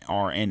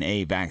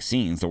mRNA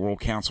vaccines. The World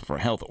Council for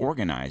Health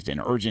organized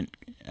an urgent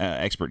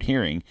expert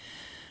hearing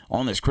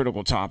on this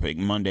critical topic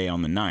Monday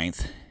on the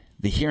 9th.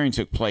 The hearing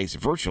took place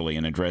virtually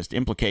and addressed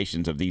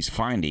implications of these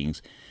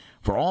findings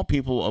for all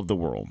people of the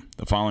world.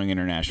 The following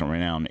international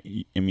renowned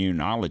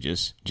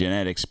immunologists,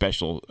 genetic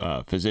special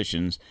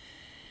physicians,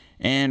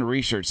 and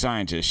research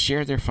scientists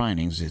shared their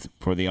findings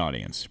for the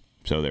audience.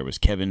 So there was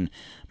Kevin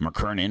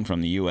McKernan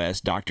from the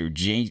U.S., Dr.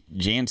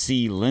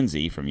 Jancy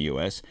Lindsay from the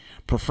U.S.,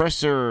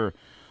 Professor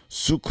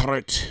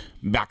Sukrit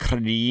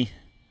Bakradi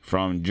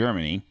from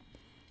Germany,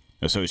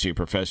 Associate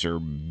Professor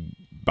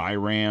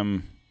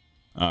Byram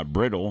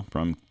Brittle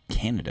from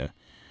Canada,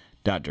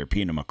 Dr.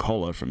 Peter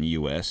McCullough from the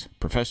U.S.,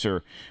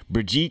 Professor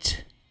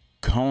Brigitte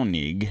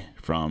Koenig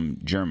from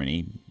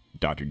Germany,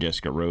 Dr.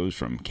 Jessica Rose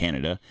from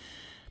Canada,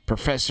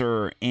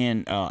 Professor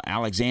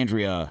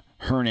Alexandria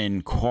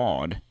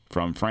Hernan-Quad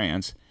from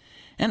France,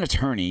 and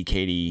attorney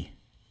Katie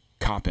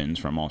Coppins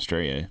from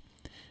Australia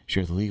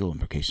share the legal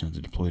implications of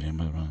the deployed.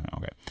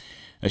 Okay.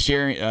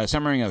 A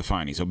summary of the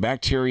findings. So,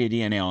 bacteria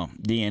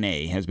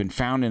DNA has been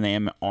found in the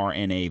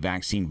mRNA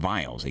vaccine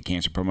vials. A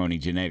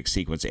cancer-promoting genetic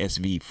sequence,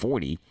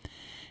 SV40,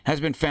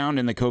 has been found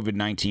in the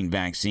COVID-19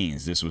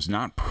 vaccines. This was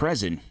not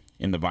present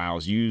in the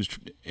vials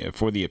used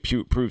for the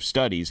approved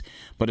studies,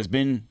 but has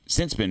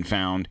since been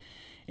found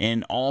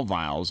in all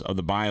vials of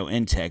the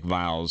BioNTech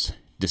vials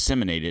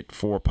disseminated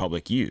for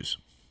public use.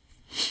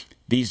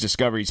 These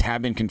discoveries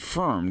have been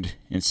confirmed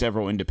in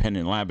several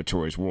independent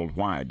laboratories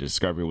worldwide. The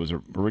discovery was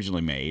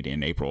originally made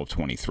in April of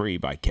 23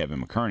 by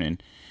Kevin McKernan,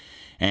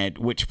 at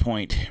which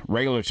point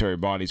regulatory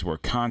bodies were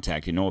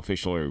contacted. No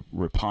official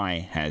reply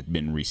has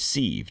been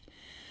received.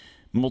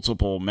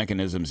 Multiple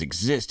mechanisms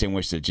exist in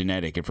which the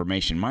genetic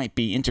information might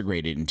be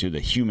integrated into the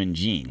human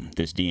gene.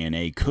 This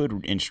DNA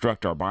could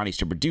instruct our bodies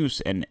to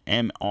produce an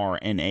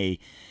mRNA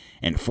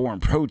and foreign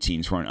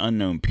proteins for an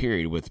unknown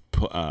period with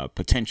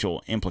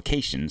potential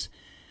implications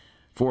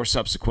for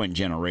subsequent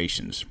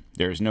generations.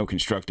 There is no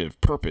constructive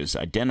purpose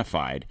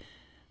identified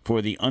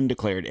for the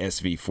undeclared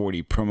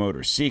SV40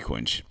 promoter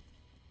sequence,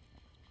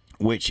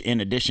 which,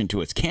 in addition to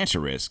its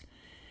cancer risk,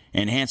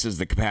 enhances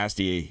the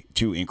capacity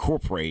to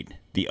incorporate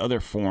the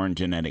other foreign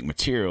genetic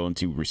material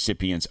into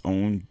recipients'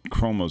 own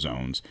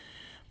chromosomes,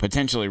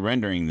 potentially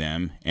rendering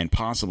them, and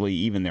possibly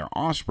even their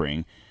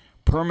offspring,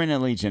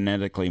 permanently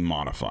genetically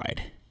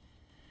modified.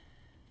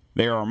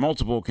 There are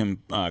multiple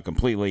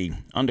completely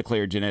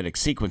undeclared genetic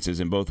sequences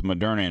in both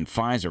Moderna and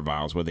Pfizer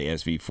vials, with the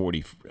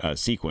SV40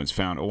 sequence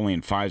found only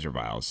in Pfizer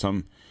vials.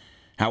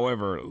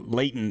 However,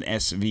 latent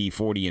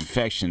SV40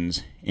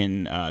 infections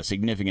in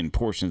significant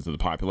portions of the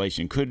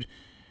population could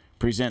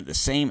present the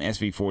same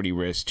SV40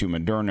 risk to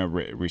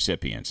Moderna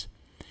recipients.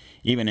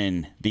 Even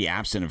in the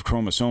absence of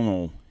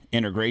chromosomal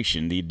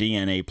integration, the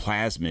DNA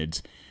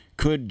plasmids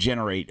could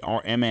generate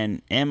mRNA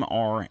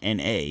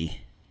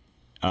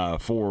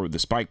for the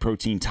spike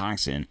protein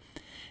toxin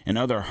and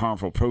other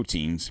harmful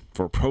proteins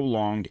for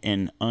prolonged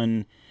and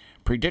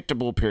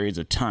unpredictable periods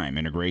of time.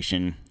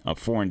 Integration of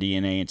foreign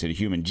DNA into the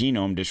human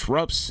genome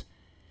disrupts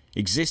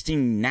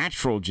existing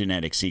natural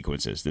genetic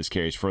sequences. This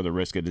carries further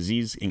risk of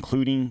disease,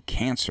 including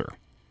cancer.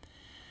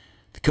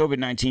 The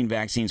COVID-19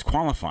 vaccines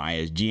qualify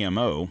as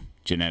GMO,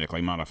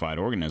 genetically modified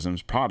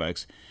organisms,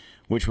 products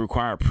which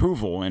require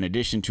approval in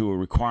addition to a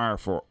require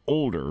for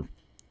older,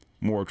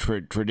 more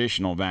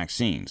traditional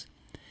vaccines.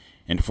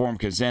 Informed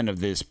consent of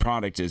this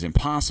product is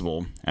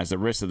impossible, as the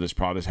risks of this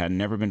product had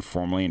never been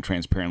formally and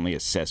transparently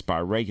assessed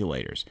by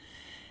regulators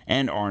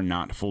and are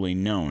not fully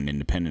known.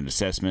 Independent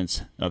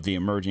assessments of the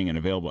emerging and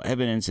available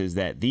evidence is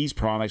that these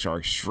products are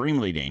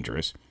extremely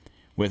dangerous,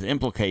 with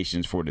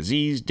implications for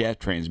disease, death,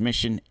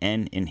 transmission,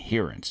 and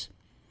adherence.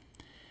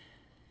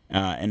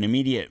 An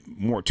immediate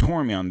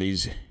moratorium on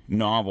these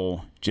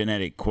novel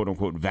genetic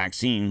quote-unquote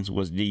vaccines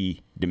was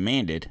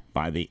demanded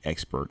by the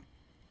expert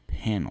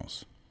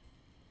panels.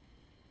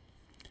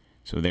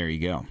 So there you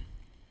go.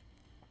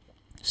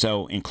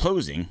 So in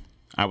closing,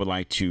 I would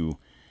like to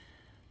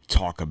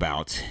talk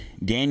about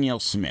Danielle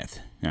Smith.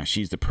 Now,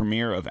 she's the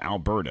premier of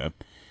Alberta.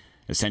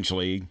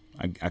 Essentially,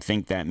 I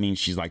think that means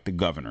she's like the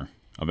governor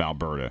of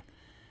Alberta.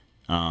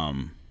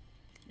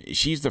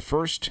 She is the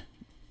first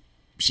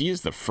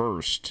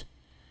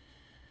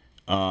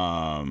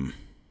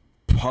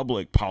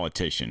public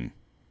politician,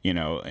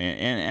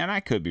 and I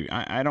could be,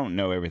 I don't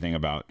know everything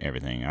about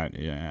everything.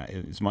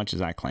 As much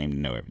as I claim to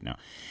know everything. Now,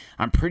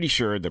 I'm pretty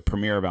sure the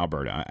premier of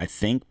Alberta, I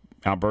think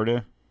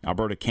Alberta,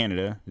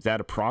 Canada, is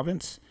that a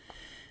province?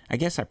 I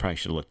guess I probably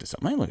should have looked this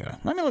up. Let me look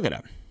it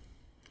up.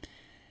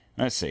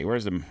 Let's see.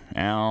 Where's the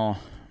Alberta?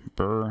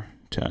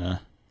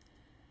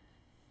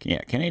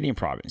 Yeah, Canadian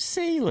province.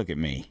 See, look at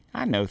me.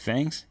 I know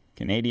things.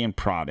 Canadian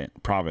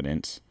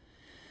province,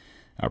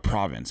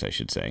 I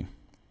should say.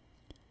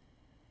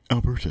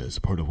 Alberta is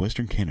a part of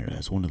Western Canada.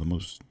 It's one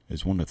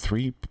of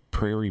 3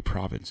 prairie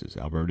provinces.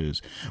 Alberta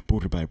is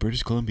bordered by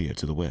British Columbia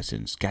to the west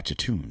and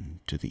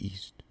Saskatchewan to the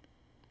east.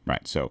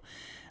 Right. So,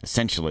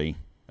 essentially,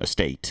 a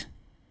state.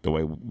 The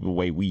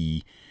way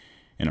we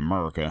in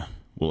America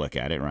will look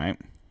at it, right?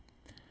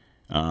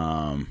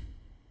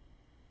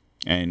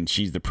 And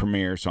she's the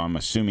premier, so I'm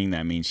assuming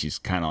that means she's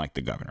kind of like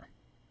the governor.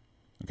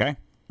 Okay?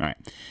 All right.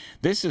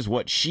 This is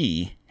what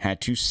she had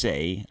to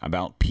say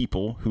about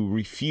people who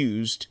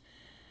refused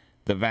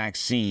the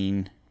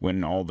vaccine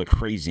when all the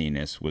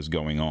craziness was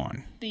going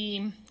on.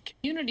 The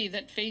community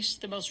that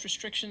faced the most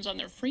restrictions on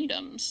their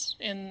freedoms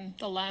in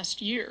the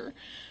last year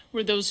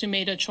were those who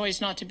made a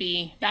choice not to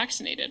be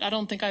vaccinated. I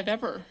don't think I've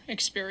ever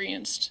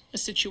experienced a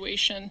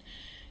situation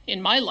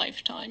in my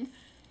lifetime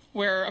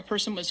where a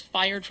person was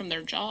fired from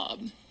their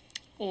job,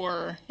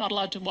 or not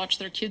allowed to watch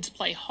their kids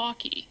play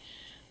hockey,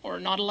 or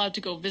not allowed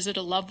to go visit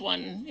a loved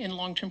one in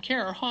long-term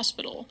care or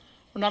hospital,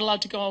 or not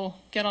allowed to go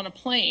get on a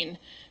plane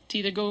to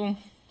either go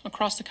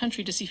across the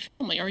country to see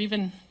family or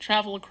even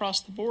travel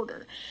across the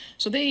border.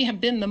 So they have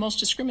been the most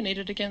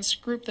discriminated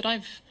against group that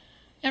I've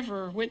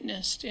ever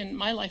witnessed in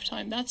my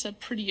lifetime. That's a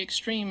pretty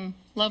extreme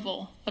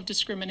level of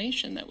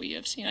discrimination that we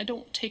have seen. I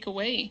don't take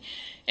away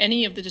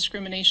any of the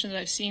discrimination that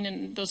I've seen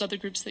in those other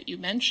groups that you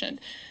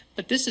mentioned,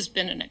 but this has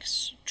been an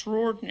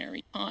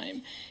extraordinary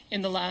time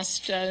in the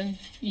last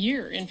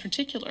year in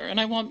particular.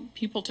 And I want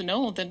people to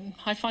know that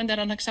I find that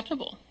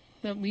unacceptable,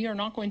 that we are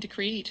not going to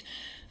create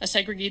a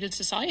segregated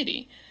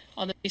society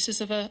on the basis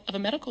of a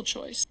medical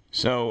choice.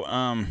 So,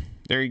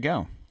 there you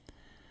go.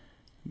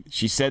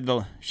 She said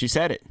it.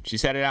 She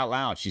said it out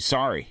loud. She's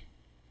sorry.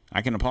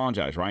 I can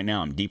apologize right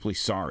now. I'm deeply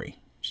sorry,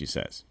 she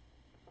says.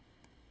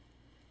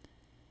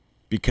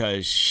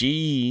 Because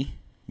she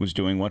was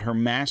doing what her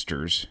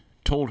masters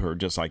told her,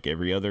 just like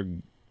every other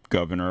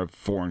governor of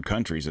foreign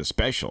countries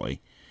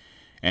especially,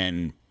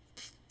 and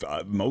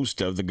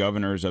most of the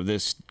governors of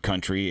this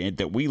country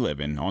that we live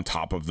in, on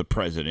top of the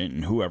president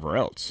and whoever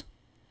else.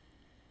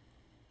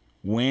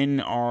 When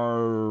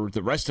are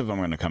the rest of them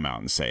going to come out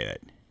and say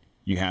it?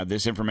 You have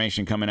this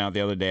information coming out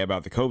the other day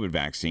about the COVID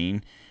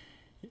vaccine,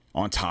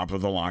 on top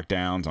of the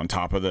lockdowns, on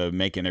top of the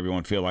making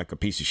everyone feel like a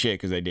piece of shit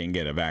because they didn't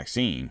get a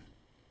vaccine.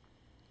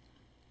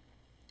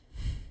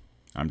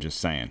 I'm just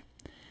saying.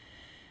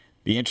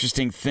 The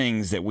interesting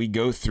things that we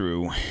go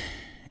through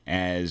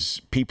as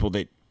people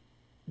that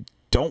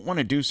don't want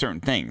to do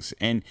certain things.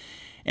 And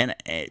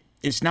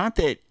it's not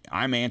that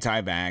I'm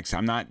anti-vax.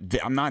 I'm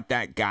not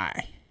that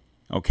guy.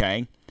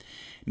 Okay?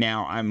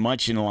 Now, I'm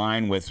much in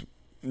line with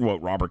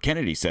what Robert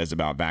Kennedy says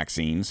about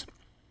vaccines,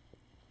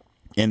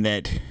 in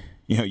that,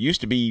 it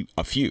used to be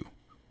a few.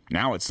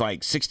 Now it's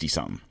like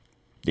 60-something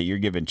that you're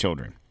giving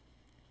children.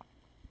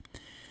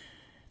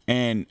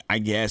 And I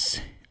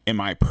guess in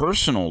my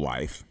personal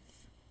life,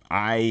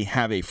 I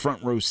have a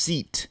front row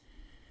seat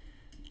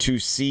to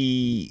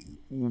see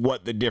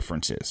what the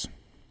difference is.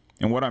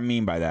 And what I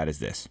mean by that is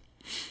this.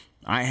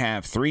 I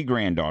have 3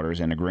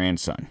 granddaughters and a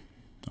grandson.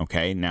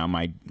 Okay, now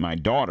my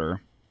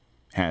daughter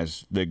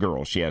has the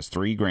girl. She has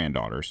 3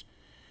 granddaughters.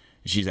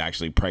 She's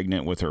actually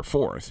pregnant with her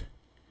 4th.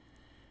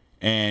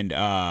 And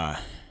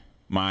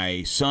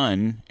my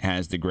son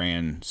has the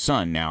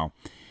grandson. Now,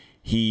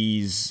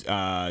 he's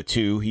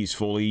 2. He's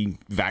fully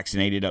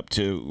vaccinated up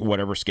to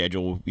whatever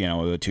schedule, the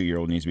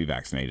 2-year-old needs to be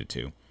vaccinated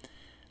to.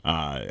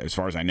 As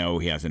far as I know,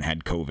 he hasn't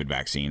had COVID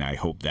vaccine. I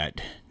hope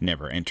that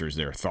never enters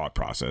their thought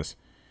process.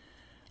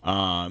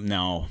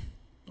 Now,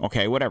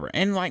 okay, whatever.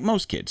 And like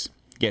most kids,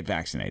 get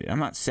vaccinated. I'm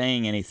not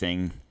saying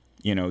anything.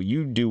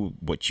 You do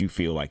what you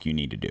feel like you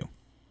need to do.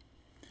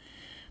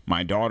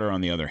 My daughter, on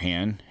the other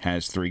hand,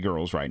 has 3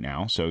 girls right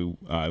now. So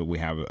we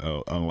have an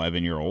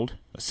 11-year-old,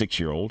 a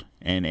 6-year-old,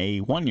 and a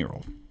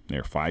 1-year-old.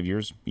 They're 5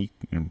 years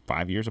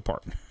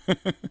apart.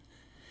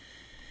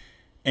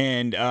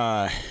 And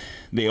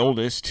the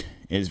oldest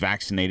is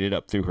vaccinated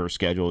up through her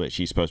schedule that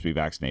she's supposed to be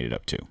vaccinated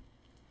up to.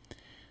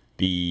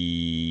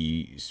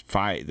 The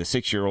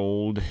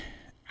 6-year-old,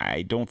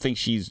 I don't think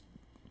she's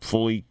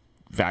fully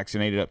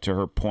vaccinated up to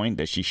her point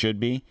that she should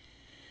be.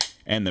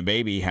 And the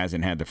baby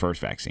hasn't had the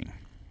first vaccine.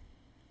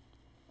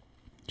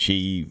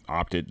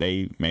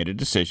 They made a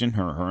decision,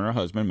 her and her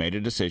husband made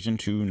a decision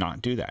to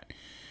not do that.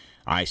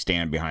 I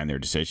stand behind their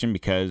decision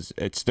because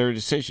it's their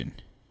decision.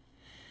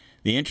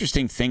 The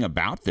interesting thing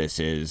about this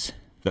is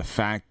the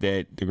fact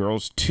that the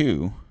girl's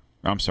 2.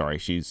 I'm sorry,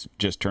 she's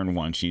just turned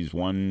 1. She's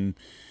 1.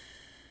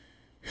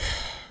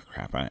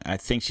 Crap, I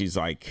think she's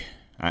like,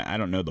 I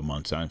don't know the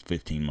months,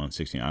 15 months,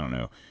 16, I don't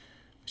know.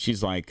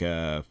 She's like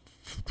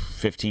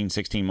 15,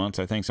 16 months,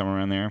 I think, somewhere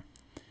around there.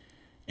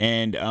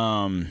 And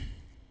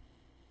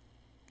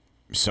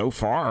so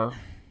far,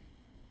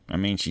 I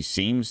mean, she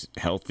seems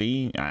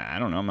healthy. I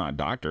don't know, I'm not a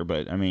doctor,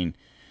 but I mean,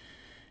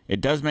 it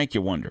does make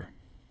you wonder.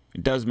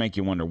 It does make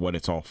you wonder what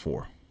it's all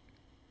for.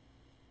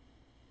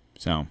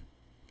 So,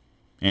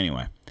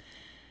 anyway,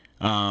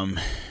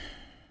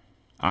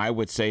 I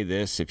would say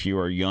this: if you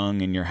are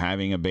young and you're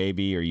having a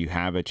baby or you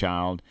have a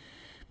child,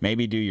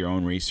 maybe do your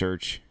own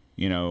research.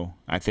 You know,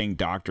 I think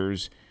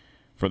doctors,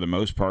 for the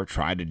most part,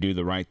 try to do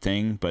the right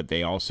thing, but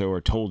they also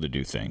are told to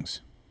do things.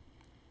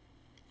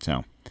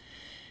 So,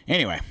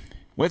 anyway,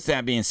 with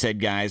that being said,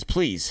 guys,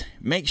 please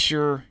make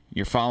sure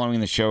you're following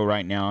the show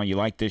right now. You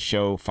like this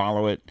show,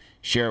 follow it,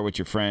 share it with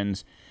your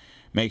friends.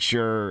 Make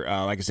sure,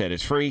 like I said,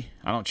 it's free.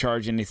 I don't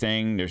charge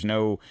anything. There's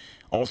no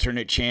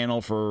alternate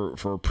channel for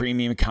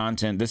premium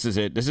content. This is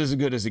it. This is as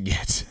good as it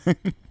gets.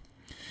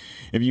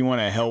 If you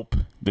want to help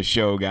the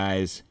show,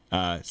 guys,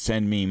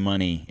 send me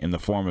money in the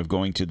form of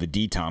going to the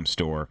DTOM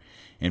store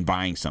and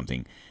buying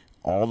something.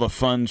 All the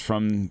funds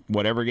from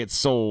whatever gets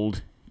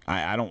sold,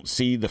 I don't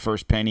see the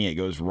first penny. It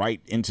goes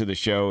right into the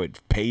show. It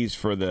pays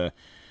for the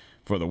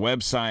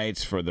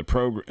websites, for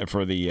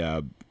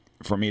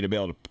me to be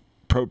able to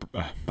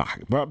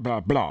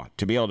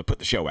to be able to put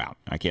the show out.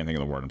 I can't think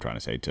of the word I'm trying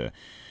to say, to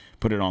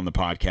put it on the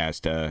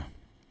podcast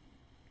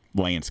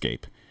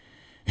landscape.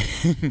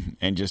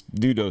 And just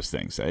do those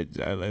things.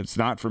 It's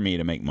not for me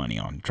to make money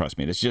on. Trust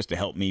me. It's just to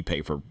help me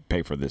pay for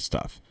this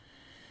stuff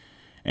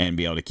and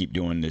be able to keep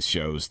doing this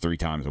shows 3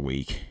 times a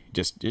week. It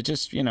just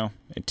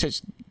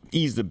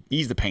ease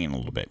the pain a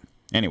little bit.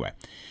 Anyway,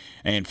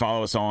 and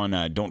follow us on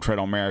Don't Tread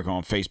on America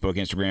on Facebook,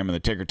 Instagram, and the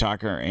Ticker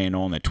Talker, and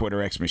on the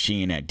Twitter X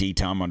machine at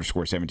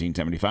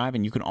DTOM_1775.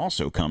 And you can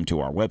also come to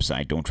our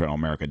website,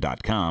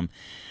 Don'tTreadOnAmerica.com.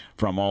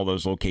 From all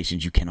those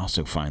locations, you can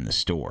also find the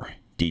store,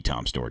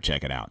 DTOM Store.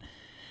 Check it out.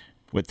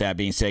 With that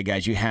being said,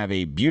 guys, you have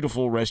a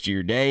beautiful rest of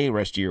your day,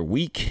 rest of your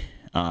week.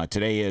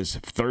 Today is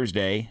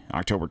Thursday,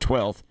 October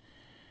 12th,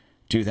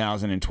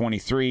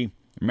 2023.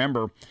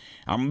 Remember,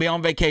 I'm going to be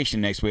on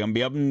vacation next week. I'm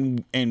going to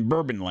be up in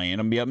Bourbon Land.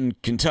 I'm going to be up in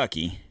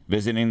Kentucky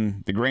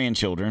visiting the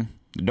grandchildren,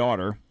 the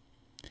daughter.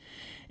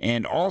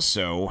 And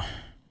also,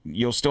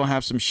 you'll still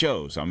have some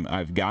shows.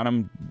 I've got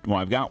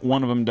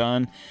one of them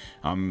done.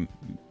 I'm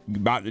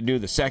about to do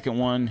the second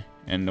one,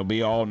 and they'll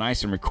be all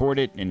nice and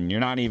recorded, and you're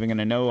not even going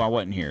to know I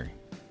wasn't here.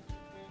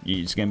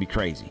 It's going to be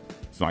crazy.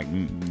 It's like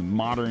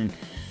modern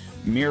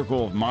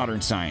miracle of modern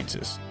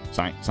sciences.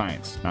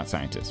 Science, not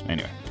scientists.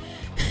 Anyway,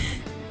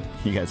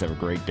 you guys have a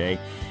great day.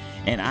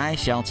 And I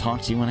shall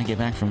talk to you when I get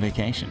back from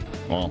vacation.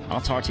 Well,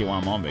 I'll talk to you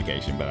while I'm on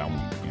vacation, but I'm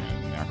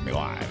not going to be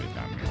live.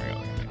 I'm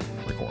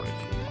recorded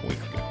a week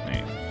ago.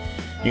 Anyway,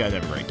 you guys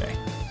have a great day.